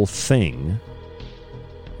the whole thing,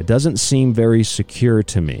 it doesn't seem very secure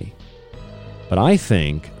to me. But I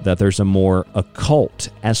think that there's a more occult,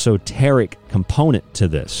 esoteric component to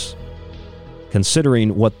this,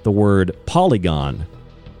 considering what the word polygon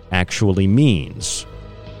actually means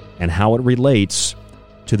and how it relates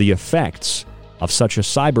to the effects of such a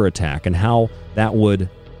cyber attack and how that would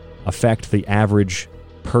affect the average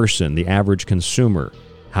person, the average consumer,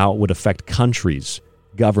 how it would affect countries,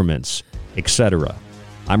 governments, etc.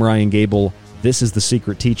 I'm Ryan Gable. This is The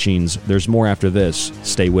Secret Teachings. There's more after this.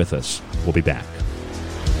 Stay with us. We'll be back.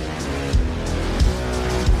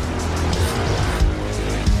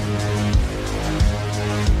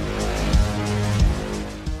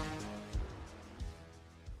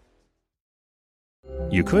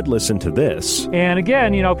 You could listen to this. And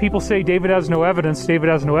again, people say David has no evidence,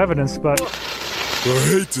 but I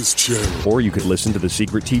hate this channel. Or you could listen to The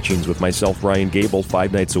Secret Teachings with myself, Ryan Gable,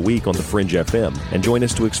 5 nights a week on The Fringe FM, and join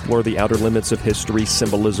us to explore the outer limits of history,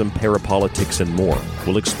 symbolism, parapolitics, and more.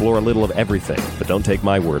 We'll explore a little of everything, but don't take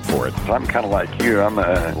my word for it. I'm kind of like you. I'm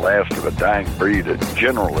a last of a dying breed, a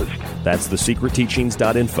generalist. That's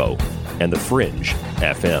thesecretteachings.info and The Fringe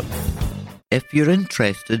FM. If you're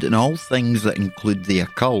interested in all things that include the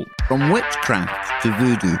occult, from witchcraft to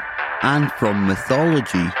voodoo, and from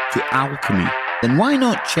mythology to alchemy, then why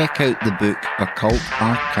not check out the book Occult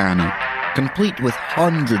Arcana, complete with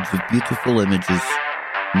hundreds of beautiful images.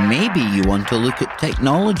 Maybe you want to look at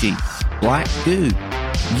technology, black goo,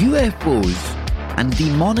 UFOs, and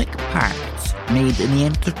demonic pacts made in the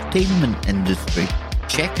entertainment industry.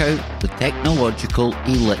 Check out the technological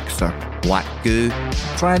elixir, black goo,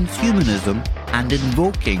 transhumanism, and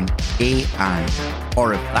invoking AI.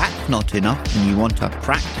 Or if that's not enough and you want a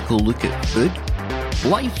practical look at food,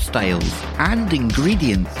 lifestyles, and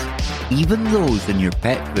ingredients, even those in your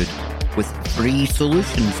pet food, with free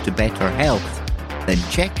solutions to better health, then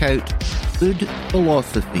check out Food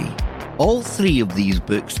Philosophy. All 3 of these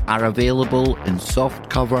books are available in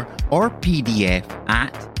softcover or PDF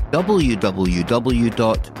at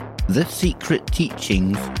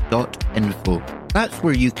www.thesecretteachings.info. That's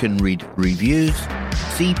where you can read reviews,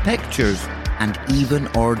 see pictures, and even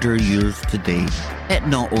order yours today. It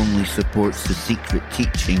not only supports The Secret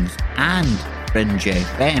Teachings and Fringe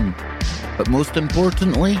FM, but most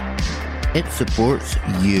importantly, it supports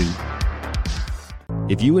you.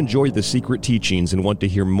 If you enjoyed The Secret Teachings and want to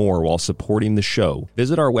hear more while supporting the show,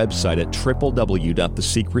 visit our website at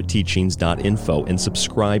www.thesecretteachings.info and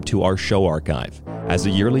subscribe to our show archive. As a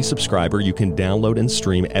yearly subscriber, you can download and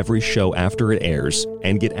stream every show after it airs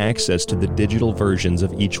and get access to the digital versions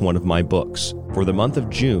of each one of my books. For the month of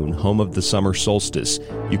June, home of the summer solstice,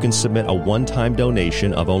 you can submit a one-time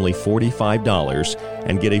donation of only $45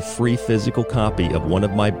 and get a free physical copy of one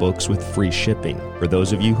of my books with free shipping. For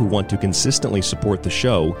those of you who want to consistently support the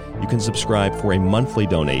show, you can subscribe for a monthly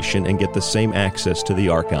donation and get the same access to the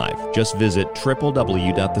archive. Just visit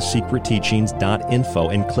www.thesecretteachings.info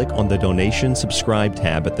and click on the Donation Subscribe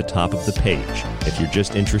tab at the top of the page. If you're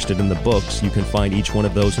just interested in the books, you can find each one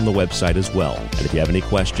of those on the website as well. And if you have any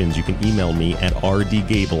questions, you can email me at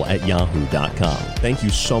rdgable@yahoo.com. Thank you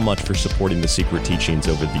so much for supporting The Secret Teachings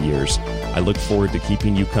over the years. I look forward to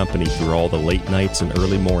keeping you company through all the late nights and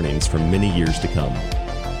early mornings for many years to come.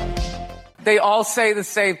 They all say the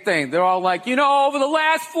same thing. They're all like, over the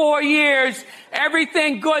last 4 years,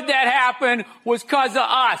 everything good that happened was because of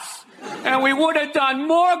us. And we would have done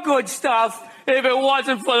more good stuff if it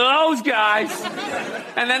wasn't for those guys.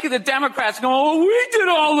 And then the Democrats go, we did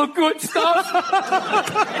all the good stuff.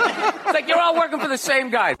 It's like you're all working for the same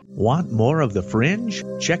guy. Want more of The Fringe?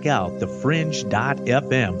 Check out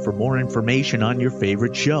thefringe.fm for more information on your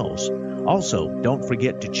favorite shows. Also, don't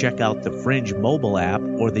forget to check out the Fringe mobile app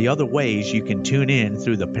or the other ways you can tune in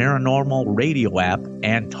through the Paranormal Radio app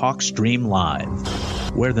and TalkStream Live.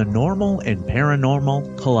 Where the normal and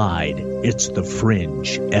paranormal collide, it's the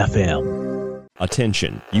Fringe FM.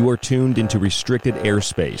 Attention, you are tuned into restricted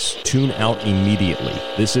airspace. Tune out immediately.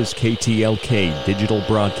 This is KTLK Digital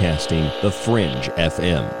Broadcasting, The Fringe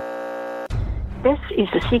FM. This is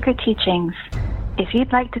The Secret Teachings. If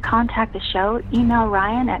you'd like to contact the show, email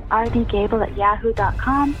Ryan at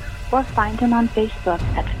rdgable@yahoo.com or find him on Facebook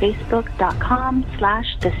at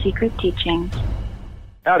facebook.com/thesecretteachings.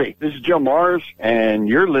 Howdy, this is Joe Mars, and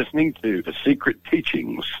you're listening to The Secret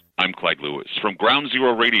Teachings. I'm Clyde Lewis from Ground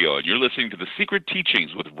Zero Radio, and you're listening to The Secret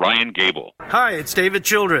Teachings with Ryan Gable. Hi, it's David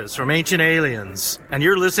Childress from Ancient Aliens, and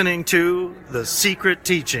you're listening to The Secret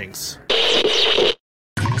Teachings.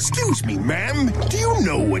 Excuse me, ma'am. Do you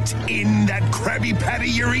know what's in that Krabby Patty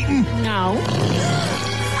you're eating? No.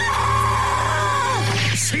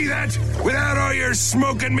 See that? Without all your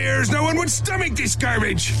smoke and mirrors, no one would stomach this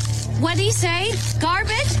garbage. What'd he say?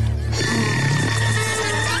 Garbage?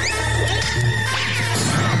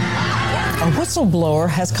 A whistleblower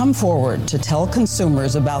has come forward to tell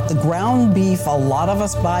consumers about the ground beef a lot of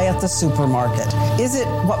us buy at the supermarket. Is it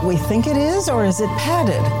what we think it is, or is it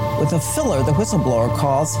padded with a filler the whistleblower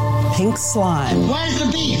calls pink slime? Where's the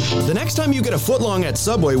beef? The next time you get a footlong at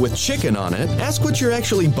Subway with chicken on it, ask what you're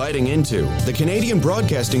actually biting into. The Canadian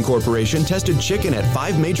Broadcasting Corporation tested chicken at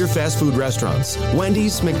 5 major fast food restaurants.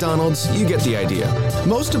 Wendy's, McDonald's, you get the idea.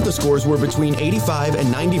 Most of the scores were between 85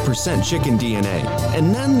 and 90% chicken DNA.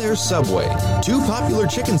 And then there's Subway. 2 popular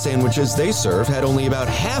chicken sandwiches they serve had only about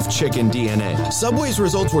half chicken DNA. Subway's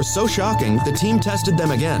results were so shocking, the team tested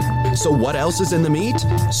them again. So what else is in the meat?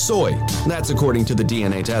 Soy. That's according to the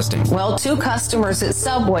DNA testing. Well, 2 customers at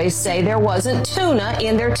Subway say there wasn't tuna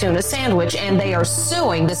in their tuna sandwich, and they are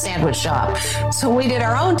suing the sandwich shop. So we did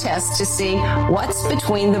our own test to see what's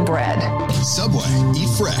between the bread. Subway, eat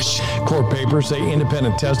fresh. Court papers say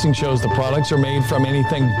independent testing shows the products are made from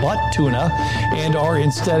anything but tuna and are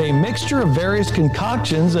instead a mixture of various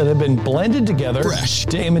concoctions that have been blended together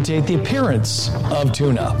to imitate the appearance of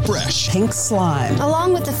tuna. Fresh. Pink slime.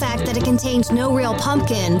 Along with the fact that it contains no real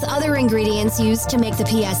pumpkins, other ingredients used to make the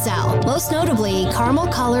PSL. Most notably, caramel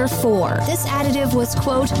color 4. This additive was,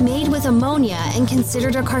 quote, made with ammonia and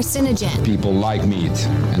considered a carcinogen. People like meat,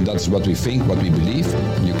 and that's what we think, what we believe.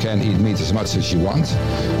 You can eat meat as much as you want,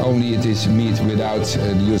 only it is meat without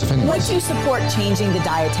the use of animals. Would you support changing the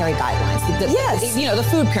dietary guidelines? Yes. The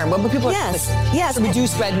food pyramid. But people people yes,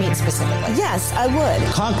 reduce red meat specifically. Yes, I would.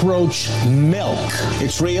 Cockroach milk.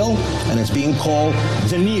 It's real, and it's being called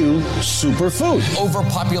the new superfood.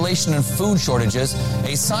 Overpopulation and food shortages.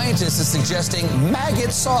 A scientist is suggesting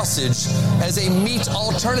maggot sausage as a meat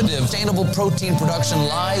alternative. Sustainable protein production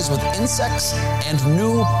lies with insects and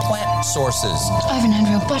new plant sources. I haven't had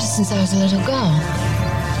real butter since I was a little girl.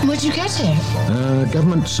 Where'd you get it?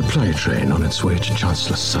 Government supply train on its way to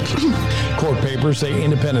Chancellor Sutton. Court papers say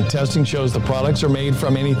independent testing shows the products are made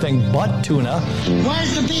from anything but tuna.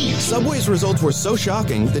 Where's the beef? Subway's results were so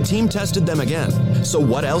shocking, the team tested them again. So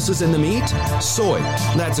what else is in the meat? Soy.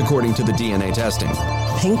 That's according to the DNA testing.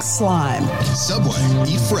 Pink slime. Subway,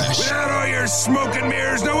 eat fresh. Without all your smoke and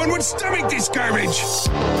mirrors, no one would stomach this garbage.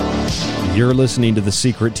 You're listening to The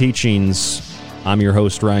Secret Teachings. I'm your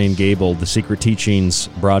host, Ryan Gable. The Secret Teachings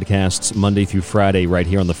broadcasts Monday through Friday right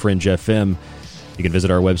here on the Fringe FM. You can visit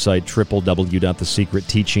our website,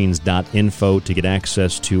 www.thesecretteachings.info, to get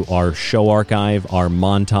access to our show archive, our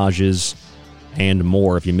montages, and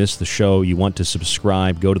more. If you missed the show, you want to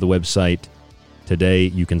subscribe, go to the website today.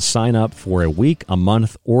 You can sign up for a week, a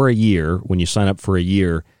month, or a year. When you sign up for a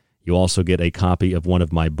year, you also get a copy of one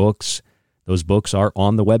of my books. Those books are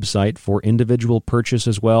on the website for individual purchase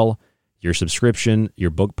as well. Your subscription,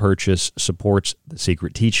 your book purchase supports The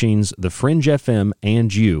Secret Teachings, The Fringe FM,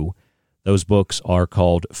 and you. Those books are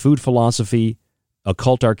called Food Philosophy,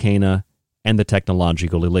 Occult Arcana, and The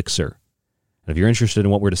Technological Elixir. And if you're interested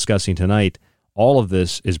in what we're discussing tonight, all of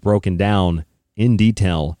this is broken down in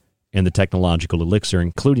detail in The Technological Elixir,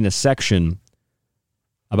 including a section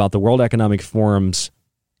about the World Economic Forum's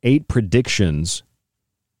 8 predictions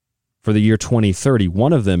for the year 2030.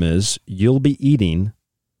 One of them is you'll be eating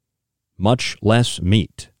much less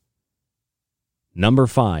meat. Number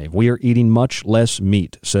 5, we are eating much less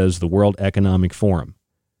meat, says the World Economic Forum.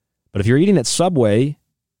 But if you're eating at Subway,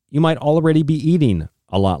 you might already be eating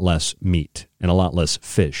a lot less meat and a lot less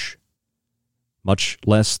fish. Much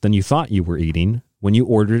less than you thought you were eating when you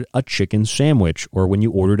ordered a chicken sandwich or when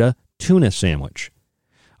you ordered a tuna sandwich.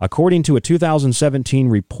 According to a 2017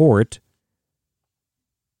 report,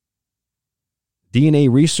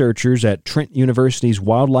 DNA researchers at Trent University's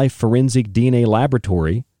Wildlife Forensic DNA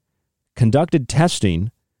Laboratory conducted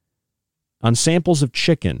testing on samples of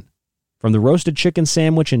chicken from the roasted chicken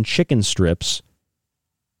sandwich and chicken strips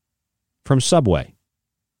from Subway.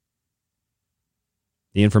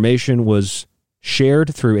 The information was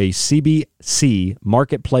shared through a CBC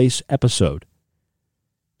Marketplace episode.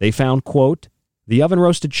 They found, quote, the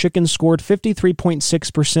oven-roasted chicken scored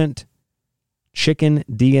 53.6% chicken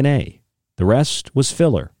DNA. The rest was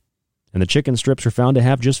filler, and the chicken strips were found to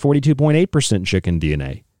have just 42.8% chicken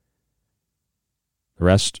DNA. The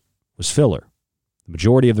rest was filler. The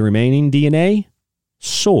majority of the remaining DNA,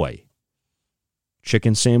 soy.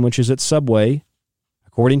 Chicken sandwiches at Subway,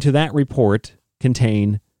 according to that report,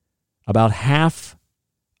 contain about half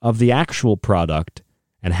of the actual product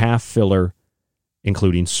and half filler,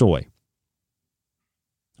 including soy.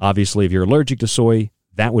 Obviously, if you're allergic to soy,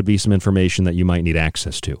 that would be some information that you might need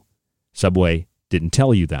access to. Subway didn't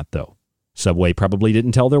tell you that, though. Subway probably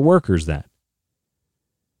didn't tell their workers that.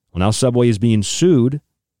 Well, now Subway is being sued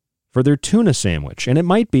for their tuna sandwich, and it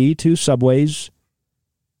might be to Subway's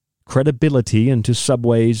credibility and to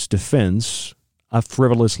Subway's defense a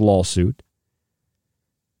frivolous lawsuit.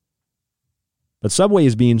 But Subway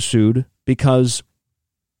is being sued because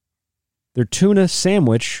their tuna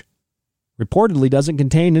sandwich reportedly doesn't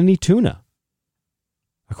contain any tuna.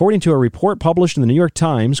 According to a report published in the New York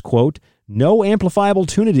Times, quote, no amplifiable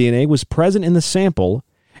tuna DNA was present in the sample,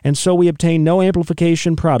 and so we obtained no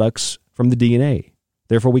amplification products from the DNA.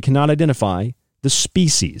 Therefore, we cannot identify the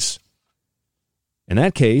species. In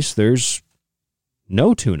that case, there's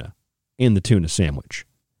no tuna in the tuna sandwich.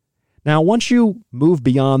 Now, once you move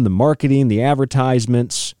beyond the marketing, the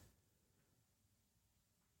advertisements,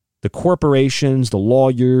 the corporations, the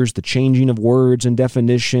lawyers, the changing of words and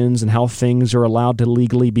definitions, and how things are allowed to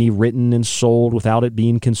legally be written and sold without it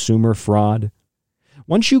being consumer fraud.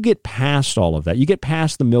 Once you get past all of that, you get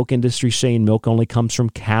past the milk industry saying milk only comes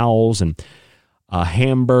from cows and a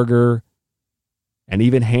hamburger and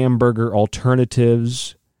even hamburger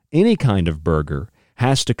alternatives, any kind of burger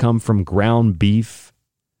has to come from ground beef.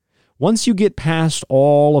 Once you get past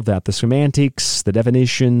all of that, the semantics, the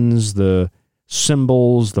definitions, the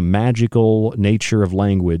symbols, the magical nature of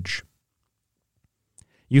language,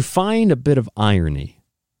 you find a bit of irony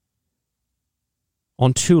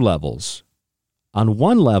on 2 levels. On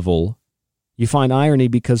one level, you find irony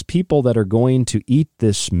because people that are going to eat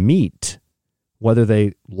this meat, whether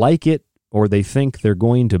they like it or they think they're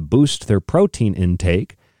going to boost their protein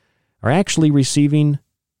intake, are actually receiving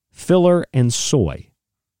filler and soy,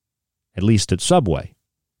 at least at Subway.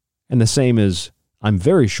 And the same is, I'm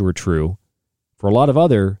very sure, true for a lot of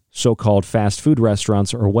other so-called fast food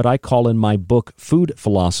restaurants, or what I call in my book Food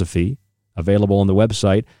Philosophy, available on the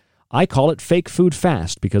website. I call it fake food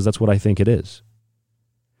fast because that's what I think it is.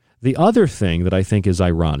 The other thing that I think is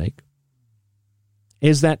ironic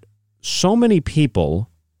is that so many people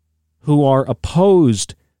who are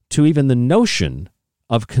opposed to even the notion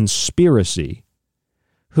of conspiracy,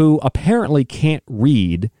 who apparently can't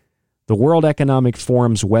read the World Economic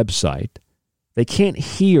Forum's website, they can't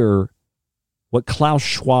hear what Klaus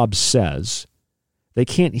Schwab says, they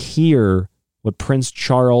can't hear what Prince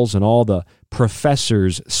Charles and all the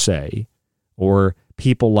professors say, or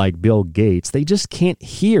people like Bill Gates. They just can't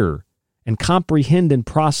hear and comprehend and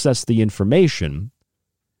process the information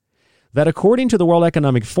that according to the World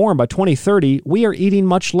Economic Forum, by 2030, we are eating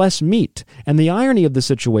much less meat. And the irony of the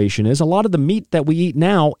situation is a lot of the meat that we eat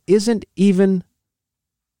now isn't even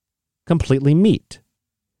completely meat.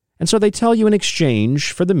 And so they tell you in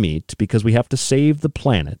exchange for the meat, because we have to save the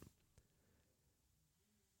planet,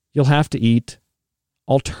 you'll have to eat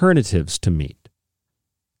alternatives to meat.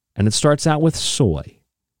 And it starts out with soy.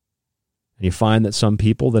 And you find that some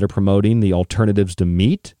people that are promoting the alternatives to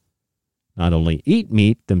meat not only eat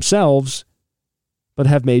meat themselves, but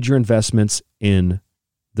have major investments in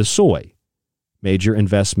the soy, major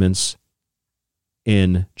investments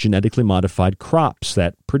in genetically modified crops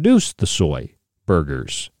that produce the soy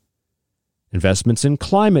burgers, investments in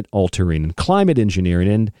climate altering and climate engineering,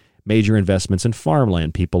 and major investments in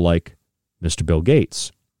farmland, people like Mr. Bill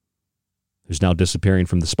Gates, who's now disappearing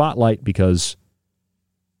from the spotlight because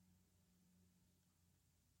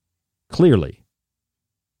clearly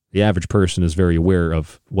the average person is very aware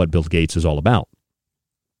of what Bill Gates is all about.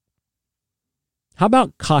 How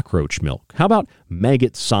about cockroach milk? How about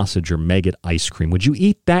maggot sausage or maggot ice cream? Would you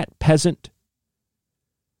eat that, peasant?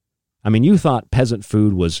 I mean, you thought peasant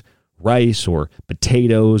food was rice or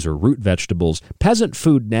potatoes or root vegetables. Peasant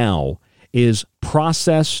food now is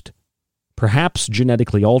processed, perhaps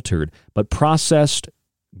genetically altered, but processed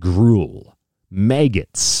gruel,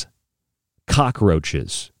 maggots,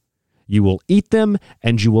 cockroaches. You will eat them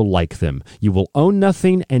and you will like them. You will own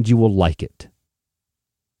nothing and you will like it.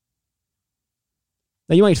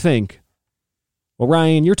 Now you might think, well,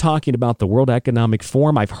 Ryan, you're talking about the World Economic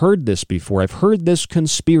Forum. I've heard this before. I've heard this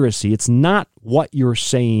conspiracy. It's not what you're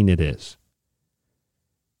saying it is.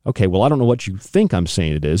 Okay, well, I don't know what you think I'm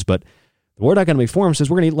saying it is, but the World Economic Forum says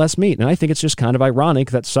we're going to eat less meat. And I think it's just kind of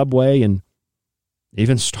ironic that Subway and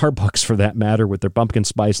even Starbucks, for that matter, with their pumpkin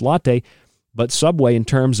spice latte, but Subway, in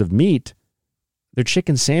terms of meat, their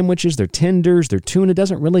chicken sandwiches, their tenders, their tuna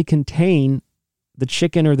doesn't really contain the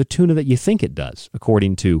chicken or the tuna that you think it does,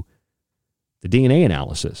 according to the DNA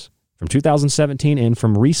analysis from 2017 and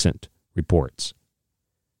from recent reports.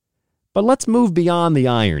 But let's move beyond the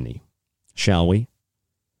irony, shall we?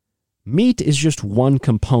 Meat is just one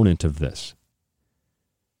component of this.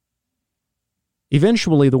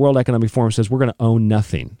 Eventually, the World Economic Forum says we're going to own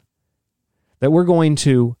nothing, that we're going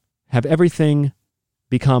to have everything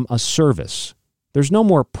become a service. There's no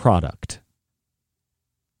more product.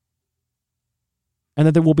 And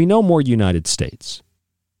that there will be no more United States.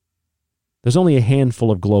 There's only a handful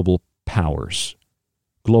of global powers,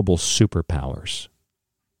 global superpowers.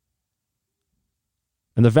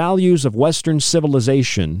 And the values of Western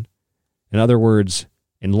civilization, in other words,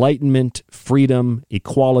 enlightenment, freedom,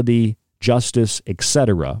 equality, justice,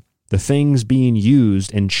 etc., the things being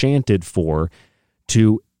used and chanted for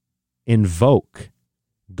to invoke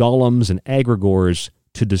golems and egregores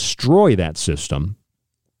to destroy that system,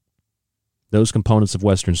 those components of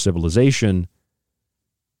Western civilization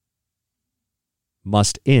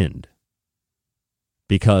must end,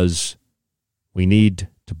 because we need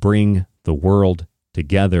to bring the world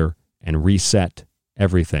together and reset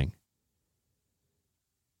everything.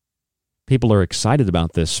 People are excited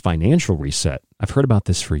about this financial reset. I've heard about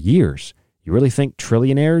this for years. You really think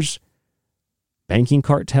trillionaires, banking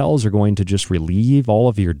cartels are going to just relieve all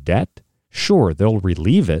of your debt? Sure, they'll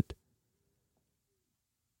relieve it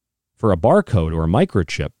for a barcode or a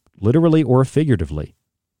microchip, literally or figuratively.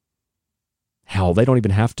 Hell, they don't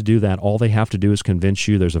even have to do that. All they have to do is convince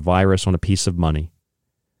you there's a virus on a piece of money,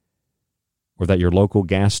 or that your local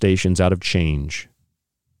gas station's out of change.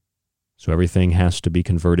 So everything has to be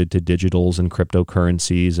converted to digitals and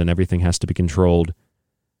cryptocurrencies, and everything has to be controlled.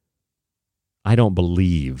 I don't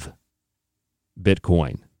believe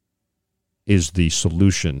Bitcoin is the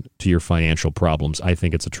solution to your financial problems. I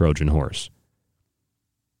think it's a Trojan horse.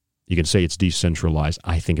 You can say it's decentralized.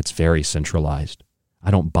 I think it's very centralized. I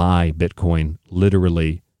don't buy Bitcoin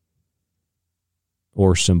literally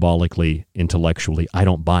or symbolically, intellectually. I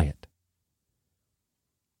don't buy it.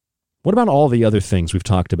 What about all the other things we've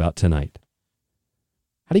talked about tonight?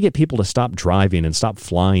 How do you get people to stop driving and stop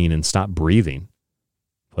flying and stop breathing?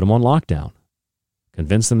 Put them on lockdown.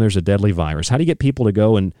 Convince them there's a deadly virus. How do you get people to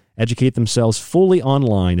go and educate themselves fully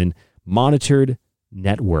online in monitored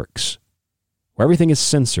networks where everything is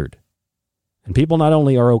censored? And people not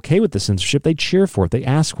only are okay with the censorship, they cheer for it, they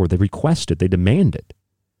ask for it, they request it, they demand it.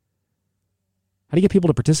 How do you get people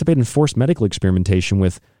to participate in forced medical experimentation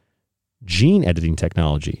with gene editing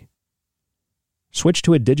technology? Switch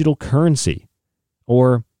to a digital currency,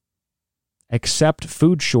 or accept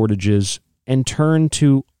food shortages and turn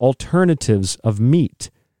to alternatives of meat.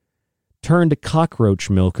 Turn to cockroach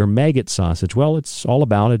milk or maggot sausage. Well, it's all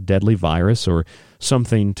about a deadly virus or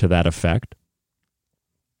something to that effect.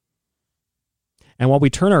 And while we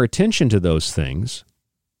turn our attention to those things,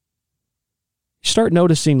 you start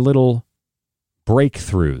noticing little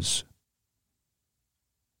breakthroughs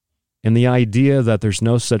in the idea that there's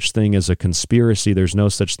no such thing as a conspiracy, there's no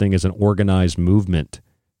such thing as an organized movement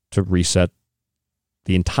to reset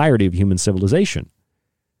the entirety of human civilization.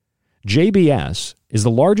 JBS is the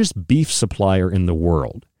largest beef supplier in the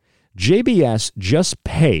world. JBS just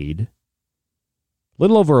paid, a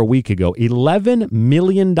little over a week ago, $11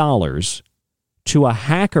 million to a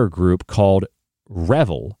hacker group called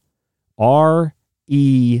Revil, R-E-V-I-L,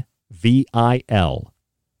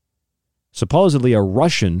 supposedly a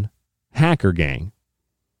Russian hacker gang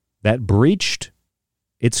that breached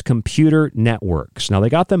its computer networks. Now, they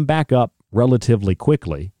got them back up relatively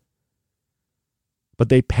quickly, but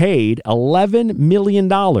they paid $11 million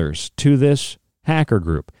to this hacker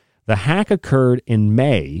group. The hack occurred in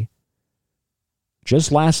May,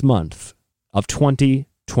 just last month of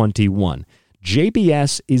 2021.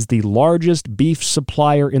 JBS is the largest beef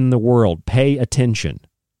supplier in the world. Pay attention.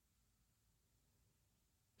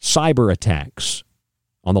 Cyber attacks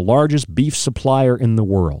on the largest beef supplier in the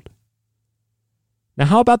world. Now,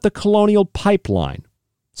 how about the Colonial Pipeline,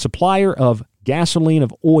 supplier of gasoline,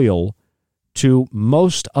 of oil to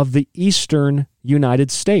most of the eastern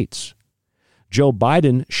United States? Joe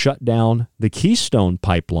Biden shut down the Keystone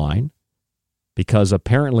Pipeline because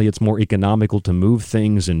apparently it's more economical to move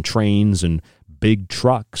things in trains and big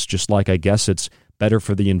trucks, just like I guess it's better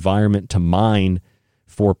for the environment to mine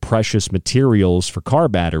for precious materials for car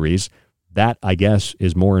batteries. That, I guess,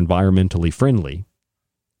 is more environmentally friendly.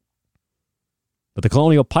 But the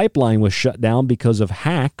Colonial Pipeline was shut down because of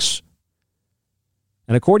hacks.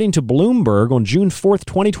 And according to Bloomberg, on June 4th,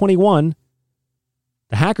 2021,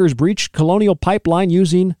 the hackers breached Colonial Pipeline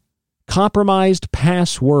using compromised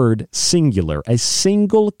password, singular, a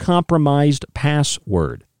single compromised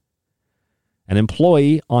password. An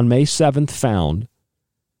employee on May 7th found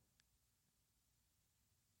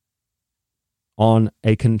on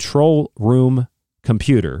a control room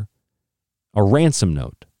computer a ransom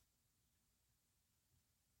note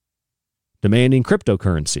demanding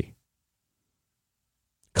cryptocurrency.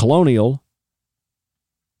 Colonial,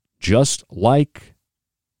 just like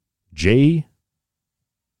JBS,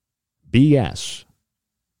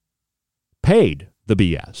 paid the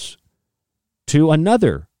BS to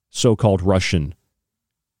another so-called Russian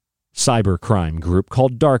cybercrime group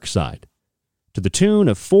called DarkSide to the tune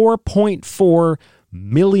of $4.4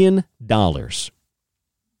 million.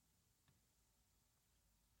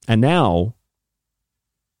 And now,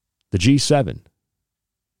 the G7.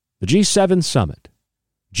 The G7 summit,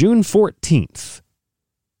 June 14th,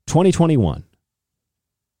 2021.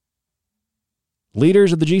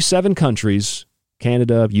 Leaders of the G7 countries,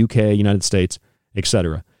 Canada, UK, United States,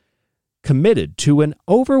 etc., committed to an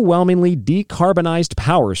overwhelmingly decarbonized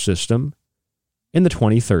power system in the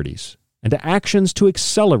 2030s and to actions to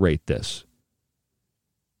accelerate this.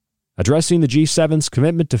 Addressing the G7's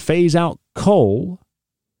commitment to phase out coal,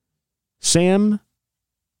 Sam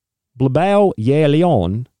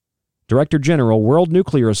Blabao-Leon, Director General, World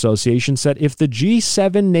Nuclear Association, said if the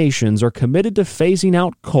G7 nations are committed to phasing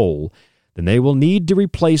out coal, then they will need to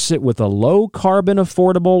replace it with a low-carbon,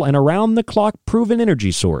 affordable, and around-the-clock proven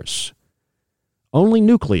energy source. Only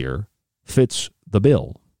nuclear fits the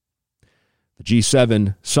bill. The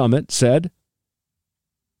G7 summit said,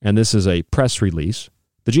 and this is a press release,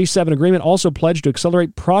 the G7 agreement also pledged to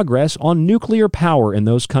accelerate progress on nuclear power in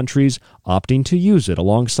those countries opting to use it,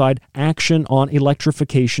 alongside action on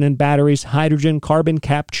electrification and batteries, hydrogen, carbon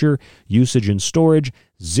capture, usage and storage,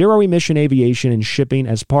 zero-emission aviation and shipping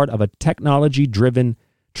as part of a technology-driven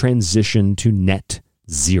transition to net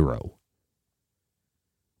zero.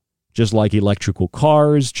 Just like electrical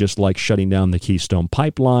cars, just like shutting down the Keystone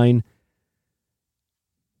Pipeline.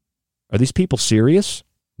 Are these people serious?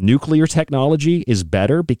 Nuclear technology is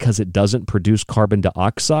better because it doesn't produce carbon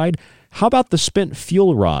dioxide. How about the spent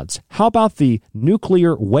fuel rods? How about the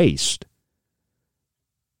nuclear waste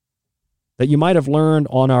that you might have learned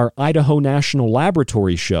on our Idaho National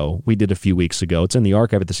Laboratory show we did a few weeks ago? It's in the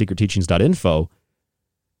archive at thesecretteachings.info.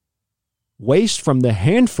 Waste from the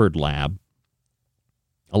Hanford lab,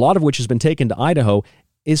 a lot of which has been taken to Idaho,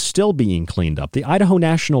 is still being cleaned up. The Idaho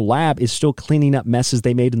National Lab is still cleaning up messes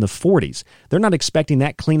they made in the 40s. They're not expecting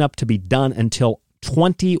that cleanup to be done until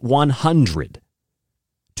 2100.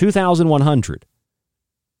 2100.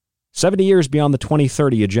 70 years beyond the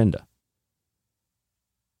 2030 agenda.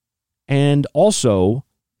 And also,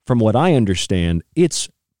 from what I understand, it's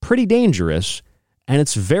pretty dangerous and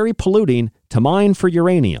it's very polluting to mine for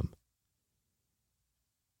uranium.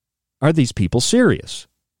 Are these people serious?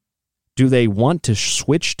 Do they want to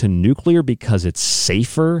switch to nuclear because it's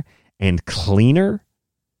safer and cleaner?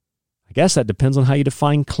 I guess that depends on how you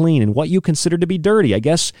define clean and what you consider to be dirty. I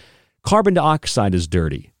guess carbon dioxide is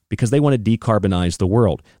dirty because they want to decarbonize the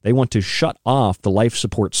world. They want to shut off the life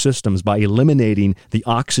support systems by eliminating the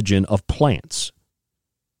oxygen of plants.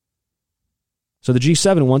 So the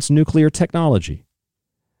G7 wants nuclear technology.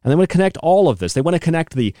 And they want to connect all of this. They want to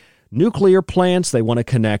connect the nuclear plants. They want to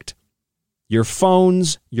connect your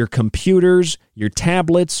phones, your computers, your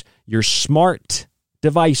tablets, your smart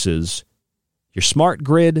devices, your smart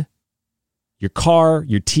grid, your car,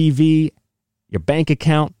 your TV, your bank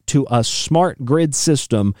account to a smart grid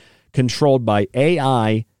system controlled by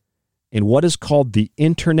AI in what is called the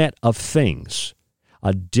Internet of Things,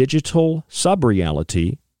 a digital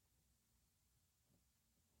sub-reality,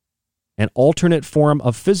 an alternate form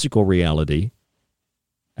of physical reality,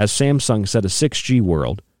 as Samsung said, a 6G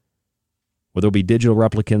world, where there'll be digital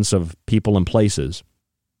replicants of people and places,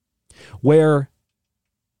 where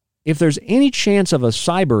if there's any chance of a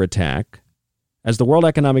cyber attack, as the World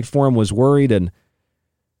Economic Forum was worried and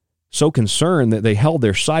so concerned that they held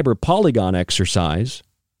their cyber polygon exercise,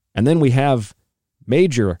 and then we have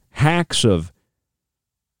major hacks of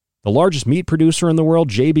the largest meat producer in the world,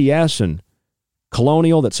 JBS, and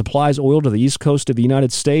Colonial that supplies oil to the east coast of the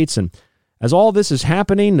United States. And as all this is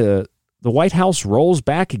happening, the White House rolls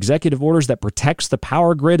back executive orders that protects the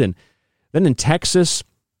power grid. And then in Texas,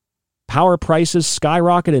 power prices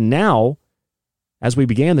skyrocket. And now, as we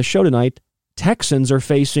began the show tonight, Texans are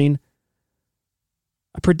facing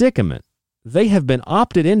a predicament. They have been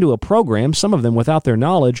opted into a program, some of them without their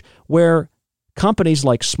knowledge, where companies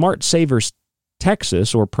like Smart Savers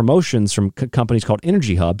Texas, or promotions from companies called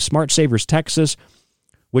Energy Hub, Smart Savers Texas,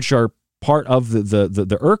 which are part of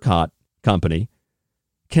the ERCOT company,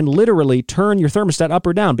 can literally turn your thermostat up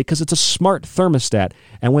or down because it's a smart thermostat.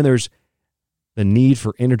 And when there's the need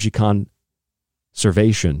for energy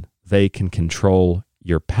conservation, they can control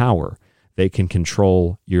your power. They can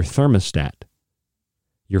control your thermostat,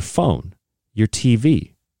 your phone, your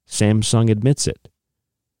TV. Samsung admits it.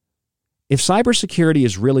 If cybersecurity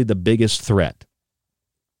is really the biggest threat,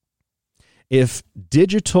 if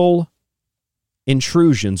digital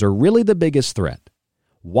intrusions are really the biggest threat,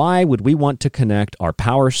 why would we want to connect our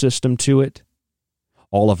power system to it,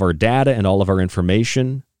 all of our data and all of our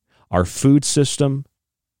information, our food system?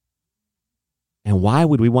 And why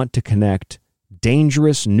would we want to connect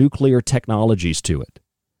dangerous nuclear technologies to it?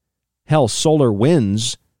 Hell, solar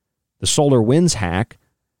winds, the solar winds hack,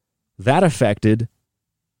 that affected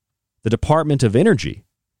the Department of Energy.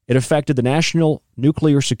 It affected the National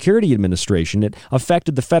Nuclear Security Administration. It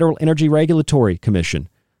affected the Federal Energy Regulatory Commission.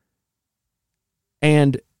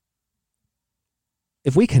 And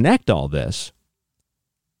if we connect all this,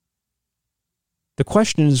 the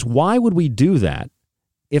question is, why would we do that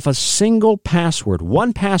if a single password,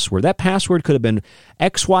 one password, that password could have been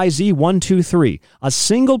XYZ123, a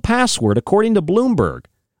single password, according to Bloomberg,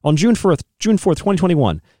 on June 4th,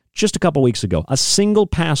 2021, just a couple weeks ago, a single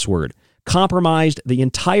password compromised the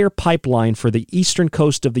entire pipeline for the eastern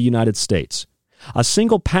coast of the United States. A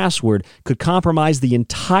single password could compromise the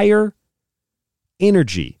entire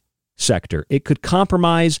energy sector. It could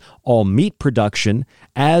compromise all meat production,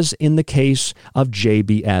 as in the case of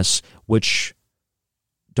JBS, which,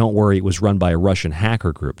 don't worry, it was run by a Russian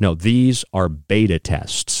hacker group. No, these are beta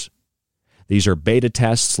tests. These are beta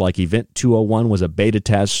tests like Event 201 was a beta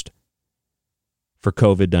test for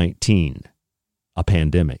COVID-19, a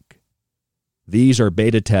pandemic. These are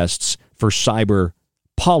beta tests for cyber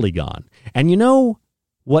polygon. And you know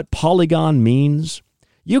what polygon means?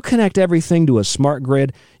 You connect everything to a smart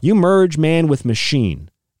grid, you merge man with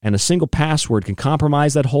machine, and a single password can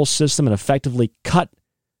compromise that whole system and effectively cut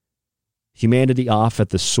humanity off at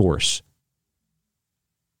the source.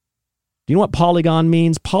 Do you know what polygon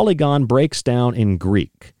means? Polygon breaks down in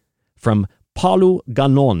Greek from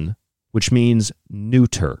polygonon, which means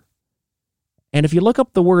neuter. And if you look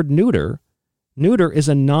up the word neuter is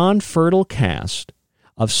a non-fertile caste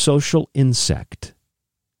of social insect,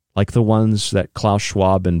 like the ones that Klaus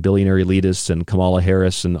Schwab and billionaire elitists and Kamala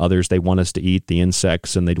Harris and others, they want us to eat the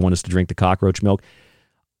insects and they'd want us to drink the cockroach milk.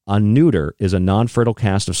 A neuter is a non-fertile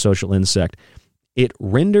caste of social insect. It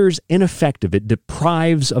renders ineffective. It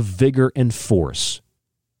deprives of vigor and force.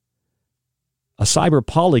 A cyber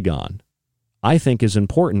polygon, I think, is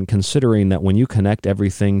important, considering that when you connect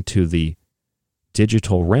everything to the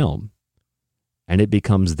digital realm and it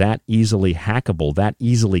becomes that easily hackable, that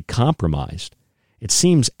easily compromised, it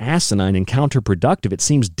seems asinine and counterproductive. It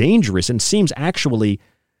seems dangerous and seems actually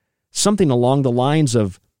something along the lines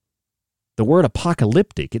of the word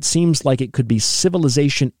apocalyptic. It seems like it could be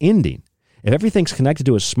civilization ending. If everything's connected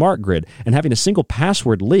to a smart grid and having a single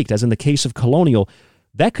password leaked, as in the case of Colonial,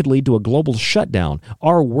 that could lead to a global shutdown.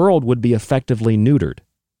 Our world would be effectively neutered,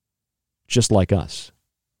 just like us.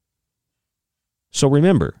 So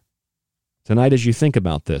remember, tonight as you think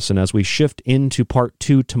about this, and as we shift into part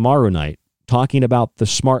 2 tomorrow night, talking about the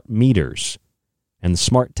smart meters and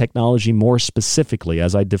smart technology more specifically,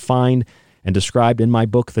 as I defined and described in my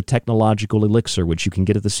book, The Technological Elixir, which you can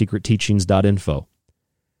get at thesecretteachings.info.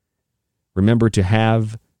 Remember to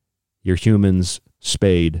have your humans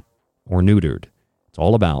spayed or neutered. It's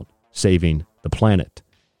all about saving the planet.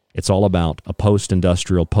 It's all about a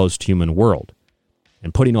post-industrial, post-human world.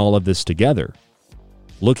 And putting all of this together,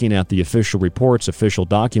 looking at the official reports, official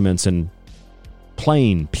documents, and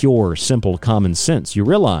plain, pure, simple common sense, you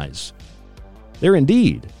realize there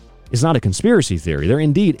indeed is not a conspiracy theory. There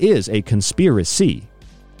indeed is a conspiracy.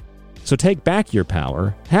 So take back your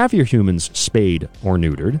power, have your humans spayed or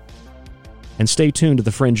neutered, and stay tuned to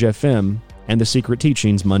The Fringe FM and The Secret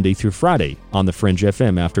Teachings Monday through Friday on The Fringe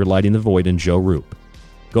FM after Lighting the Void and Joe Roop.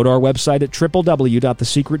 Go to our website at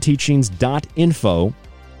www.thesecretteachings.info.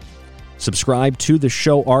 Subscribe to the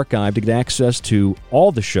show archive to get access to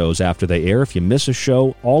all the shows after they air. If you miss a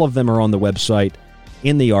show, all of them are on the website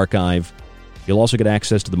in the archive. You'll also get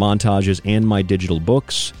access to the montages and my digital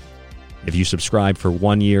books. If you subscribe for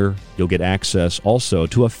 1 year, you'll get access also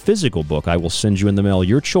to a physical book I will send you in the mail.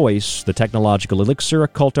 Your choice, The Technological Elixir,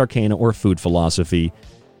 Occult Arcana, or Food Philosophy.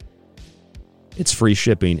 It's free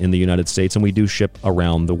shipping in the United States, and we do ship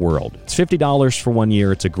around the world. It's $50 for 1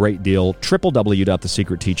 year. It's a great deal.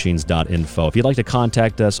 www.thesecretteachings.info. If you'd like to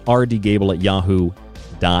contact us,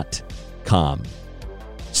 rdgable@yahoo.com.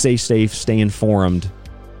 Stay safe, stay informed,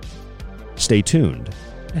 stay tuned,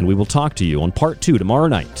 and we will talk to you on part 2 tomorrow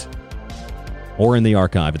night, or in the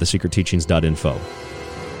archive at thesecretteachings.info.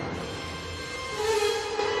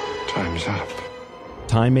 Time's up.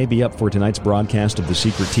 Time may be up for tonight's broadcast of The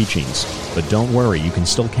Secret Teachings, but don't worry, you can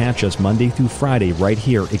still catch us Monday through Friday right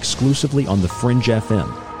here exclusively on The Fringe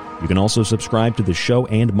FM. You can also subscribe to the show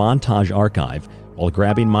and montage archive while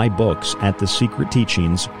grabbing my books at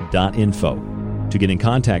thesecretteachings.info. To get in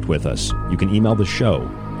contact with us, you can email the show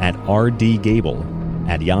at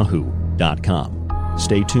rdgable@yahoo.com.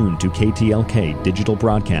 Stay tuned to KTLK Digital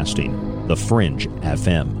Broadcasting, The Fringe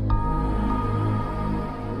FM.